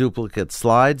 you had duplicate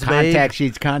slides made.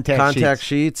 Contact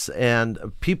sheets. And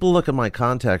people look at my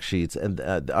contact sheets, and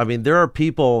I mean, there are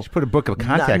people... Just put a book of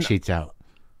contact sheets out.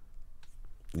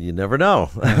 You never know.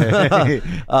 There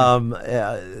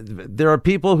are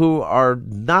people who are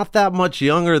not that much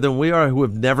younger than we are who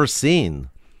have never seen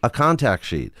a contact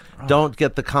sheet, don't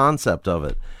get the concept of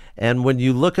it. And when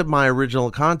you look at my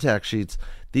original contact sheets,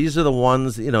 these are the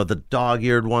ones, you know, the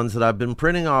dog-eared ones that I've been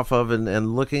printing off of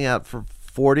and looking at for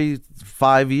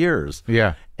 45 years.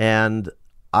 Yeah. And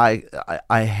I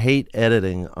hate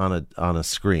editing on a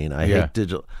screen. I hate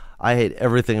digital. I hate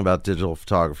everything about digital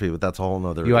photography, but that's a whole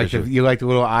nother issue. You like the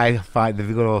little the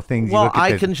little things. Well, you look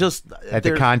at can just at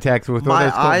the contacts with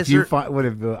my eyes. Do you find what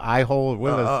if the eye hole?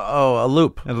 A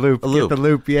loop. A loop. Get the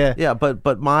loop. Yeah. Yeah,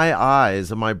 but my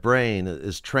eyes and my brain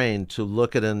is trained to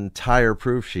look at an entire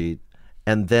proof sheet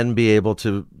and then be able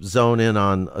to zone in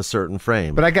on a certain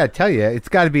frame. But I got to tell you, it's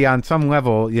got to be on some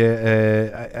level.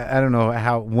 I don't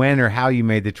know when or how you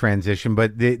made the transition,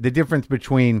 but the difference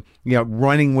between, you know,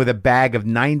 running with a bag of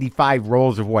 95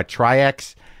 rolls of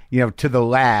Tri-X, you know, to the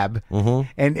lab,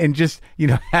 and just, you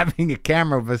know, having a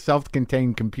camera with a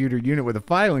self-contained computer unit with a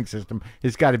filing system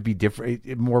has got to be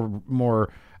different.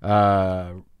 More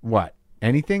what?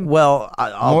 Anything? Well,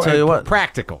 I'll tell you what.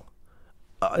 Practical.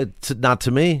 Not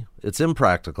to me. It's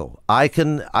impractical. I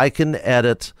can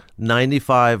edit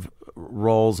 95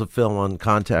 rolls of film on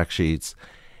contact sheets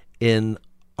in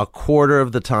a quarter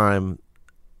of the time,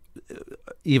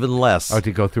 even less.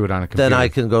 To go through it on a computer. Then I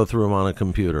can go through them on a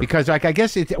computer. Because, like, I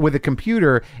guess it's with a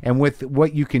computer and with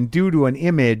what you can do to an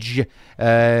image, you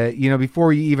know,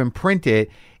 before you even print it,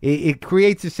 it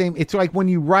creates the same. It's like when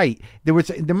you write, there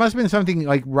must have been something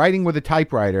like writing with a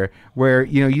typewriter where,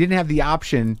 you know, you didn't have the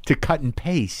option to cut and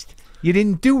paste. You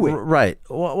didn't do it. Right.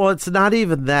 Well, it's not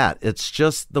even that. It's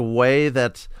just the way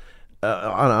that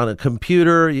on a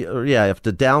computer, you have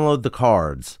to download the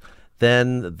cards.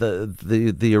 Then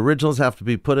the originals have to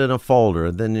be put in a folder,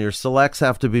 and then your selects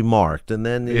have to be marked, and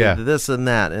then this and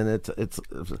that, and it's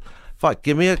fuck.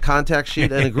 Give me a contact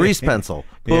sheet and a grease pencil.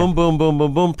 Boom, boom, boom,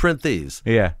 boom, boom. Print these.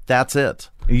 Yeah, that's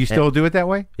it. You still do it that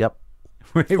way? Yep.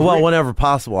 Well, whenever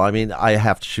possible. I mean, I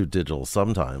have to shoot digital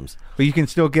sometimes. But you can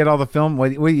still get all the film.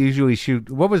 What you usually shoot?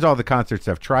 What was all the concert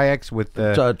stuff? Tri-X with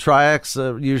the Tri-X.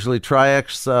 Usually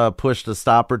Tri-X pushed a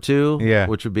stop or two. Yeah,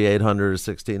 which would be 800 or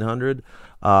 1600.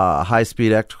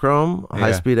 High-speed Ektachrome,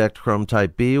 high-speed Ektachrome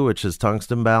Type B, which is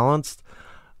tungsten balanced.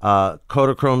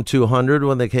 Kodachrome 200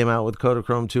 when they came out with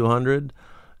Kodachrome 200,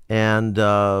 and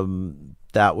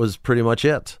that was pretty much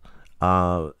it.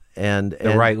 And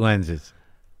the right lenses.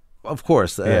 Of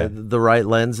course, the right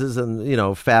lenses, and, you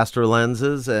know, faster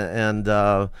lenses, and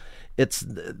it's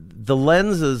the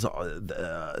lenses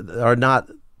are not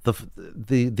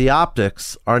the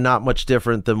optics are not much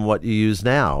different than what you use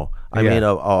now. I mean,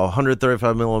 a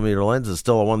 135 millimeter lens is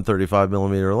still a 135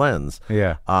 millimeter lens.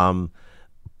 Yeah.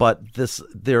 But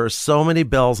there are so many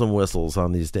bells and whistles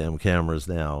on these damn cameras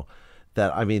now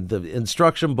that, I mean, the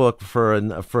instruction book for a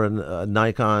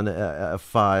Nikon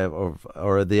F5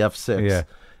 or the F6. Yeah.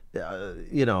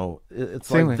 You know, it's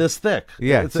same like this thick.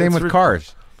 Yeah, same with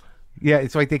cars. Yeah,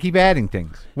 it's like they keep adding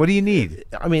things. What do you need?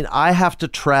 I mean, I have to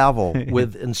travel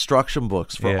with instruction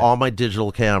books for all my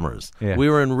digital cameras. Yeah. We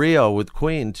were in Rio with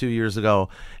Queen 2 years ago,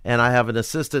 and I have an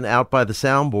assistant out by the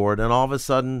soundboard, and all of a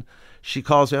sudden she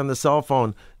calls me on the cell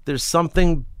phone. There's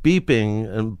something beeping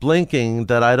and blinking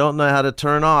that I don't know how to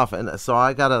turn off, and so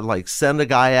I gotta like send a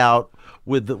guy out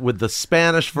with the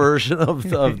Spanish version of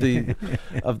the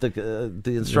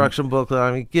instruction booklet.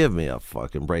 I mean, give me a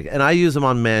fucking break. And I use them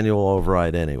on manual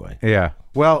override anyway. Yeah.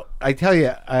 Well, I tell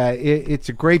you, it's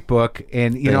a great book,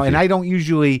 and you know, and I don't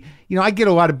usually, you know, I get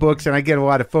a lot of books and I get a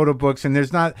lot of photo books, and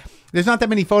there's not that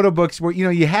many photo books where, you know,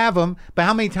 you have them, but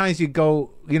how many times you go,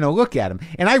 you know, look at them?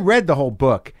 And I read the whole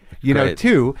book, you know,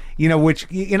 too, you know, which,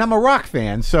 and I'm a rock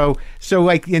fan, so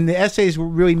like, in the essays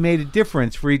really made a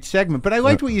difference for each segment. But I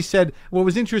liked what you said. What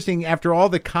was interesting after all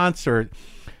the concert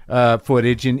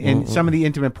footage and some of the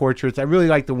intimate portraits, I really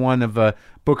liked the one of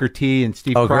Booker T and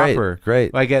Steve Cropper.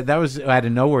 Great. Like that was out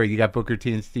of nowhere. You got Booker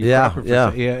T and Steve Cropper.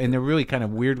 And they're really kind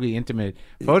of weirdly intimate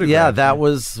photographs.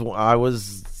 Yeah, I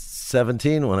was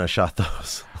 17 when I shot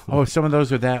those. Oh, some of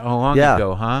those are that long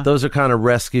ago, huh? Those are kind of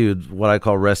rescued, what I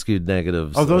call rescued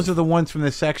negatives. Oh, those are the ones from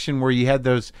the section where you had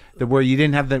those, where you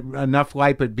didn't have enough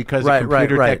light, but because of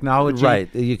computer technology.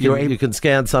 Right. You can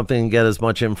scan something and get as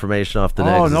much information off the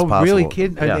negs as possible. Oh, no, really,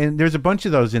 kid? Yeah. And there's a bunch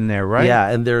of those in there, right? Yeah,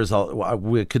 and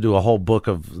we could do a whole book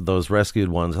of those rescued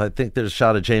ones. I think there's a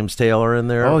shot of James Taylor in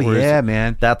there. Oh, yeah,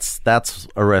 man. That's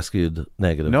a rescued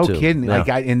negative, no too. No kidding. Yeah.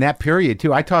 Like, in that period,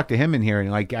 too, I talked to him in here, and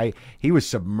like, he was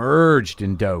submerged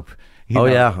in dope.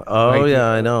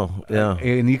 I know. Yeah.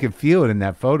 And you can feel it in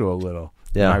that photo a little.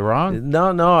 Yeah. Am I wrong?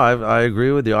 No, I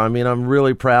agree with you. I mean, I'm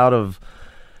really proud of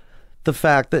the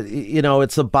fact that, you know,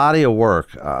 it's a body of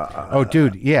work.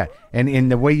 Dude, yeah.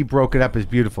 And the way you broke it up is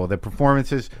beautiful. The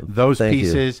performances, those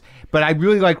pieces. But I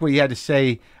really like what you had to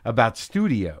say about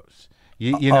studios.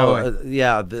 You know.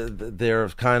 They're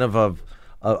kind of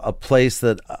a place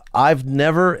that I've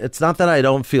never, it's not that I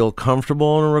don't feel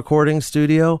comfortable in a recording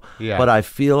studio, but I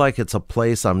feel like it's a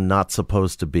place I'm not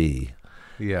supposed to be.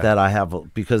 Yeah. That I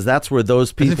have, because that's where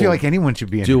those people doesn't feel like anyone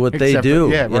should be in do what they do,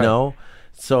 you know?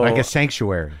 So like a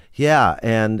sanctuary. Yeah.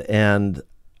 And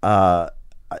I'll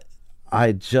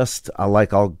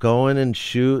go in and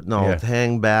shoot and I'll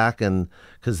hang back, and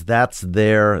because that's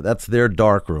their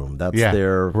dark room.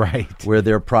 That's where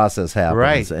their process happens.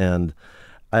 Right.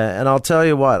 And I'll tell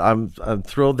you what, I'm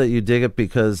thrilled that you dig it,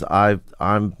 because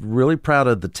I'm really proud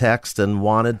of the text and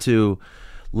wanted to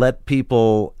let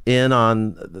people in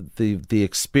on the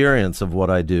experience of what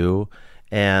I do.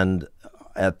 And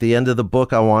at the end of the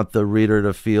book, I want the reader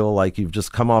to feel like you've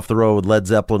just come off the road with Led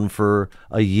Zeppelin for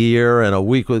a year and a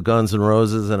week with Guns N'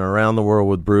 Roses and around the world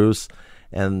with Bruce,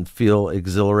 and feel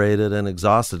exhilarated and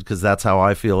exhausted, because that's how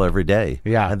I feel every day.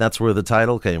 Yeah. And that's where the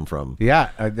title came from. Yeah,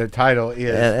 the title is.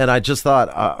 And I just thought,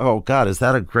 oh, God, is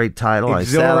that a great title?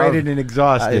 Exhilarated and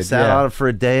exhausted. I sat on it for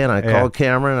a day, and I called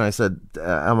Cameron, and I said,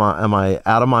 am I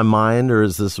out of my mind, or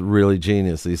is this really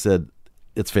genius? He said,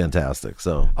 it's fantastic.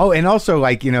 So and also,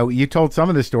 like, you know, you told some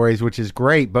of the stories, which is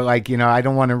great, but like, you know, I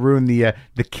don't want to ruin the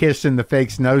Kiss and the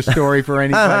fake snow story for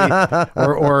anybody,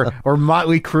 or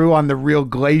Motley Crue on the real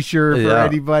glacier for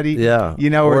anybody. Yeah, you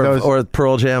know, or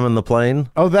Pearl Jam in the plane.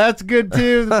 Oh, that's good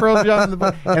too. The Pearl Jam in the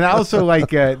plane. And I also like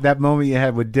that moment you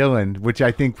had with Dylan, which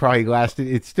I think probably lasted.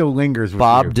 It still lingers with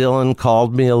Bob you. Dylan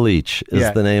Called Me a Leech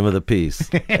is the name of the piece,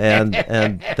 and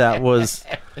that was.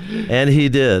 And he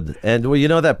did. And well, you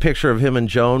know that picture of him and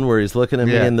Joan where he's looking at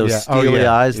me in those steely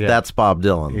eyes? Yeah. That's Bob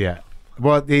Dylan. Yeah.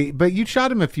 Well, but you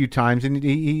shot him a few times, and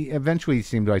he eventually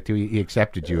seemed like he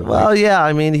accepted you. Well, yeah.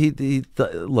 I mean,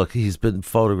 look, he's been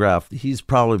photographed. He's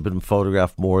probably been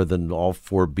photographed more than all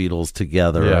four Beatles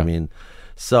together. Yeah. I mean,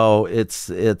 so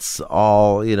it's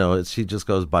all, you know, he just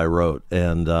goes by rote.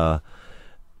 And,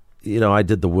 you know, I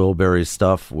did the Wilbury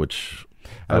stuff, which...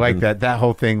 I like that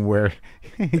whole thing where...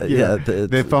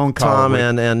 the phone call Tom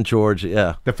and George,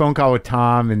 the phone call with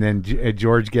Tom, and then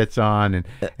George gets on, and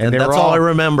that's all I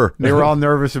remember. They were all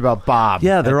nervous about Bob.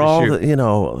 Yeah, they're all, you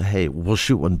know, hey, we'll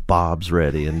shoot when Bob's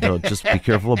ready, and don't just be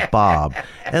careful of Bob.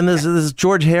 And this is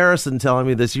George Harrison telling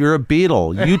me this. You're a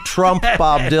Beatle. You trump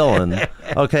Bob Dylan.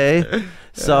 Okay,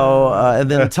 so and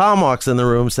then Tom walks in the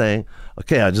room saying,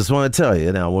 okay, I just want to tell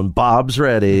you now, when Bob's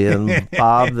ready, and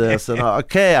Bob this, and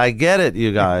okay, I get it,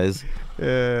 you guys. You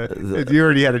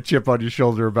already had a chip on your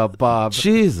shoulder about Bob.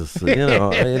 Jesus, you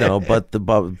know, but the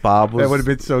Bob was. That would have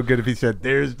been so good if he said,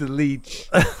 "There's the leech."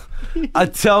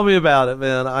 Tell me about it,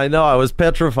 man. I know, I was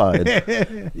petrified.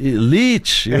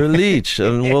 Leech, you're a leech,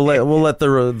 and we'll let the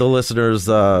listeners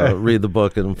read the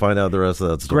book and find out the rest of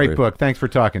that story. Great book. Thanks for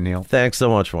talking, Neil. Thanks so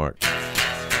much, Mark.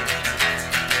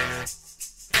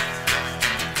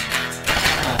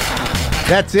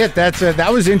 That's it. That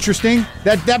was interesting.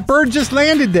 That bird just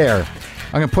landed there.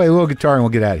 I'm going to play a little guitar and we'll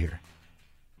get out of here.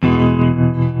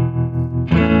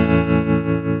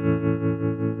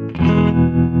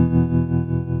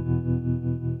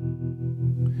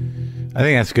 I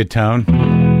think that's a good tone.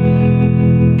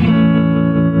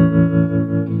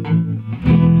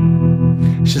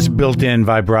 It's just built-in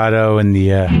vibrato and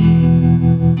the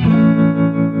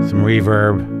some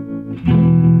reverb,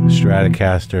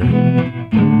 Stratocaster,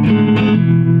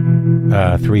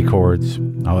 3 chords.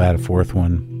 I'll add a 4th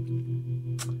one.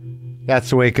 That's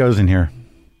the way it goes in here.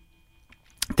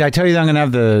 Did I tell you that I'm going to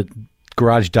have the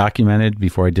garage documented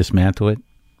before I dismantle it?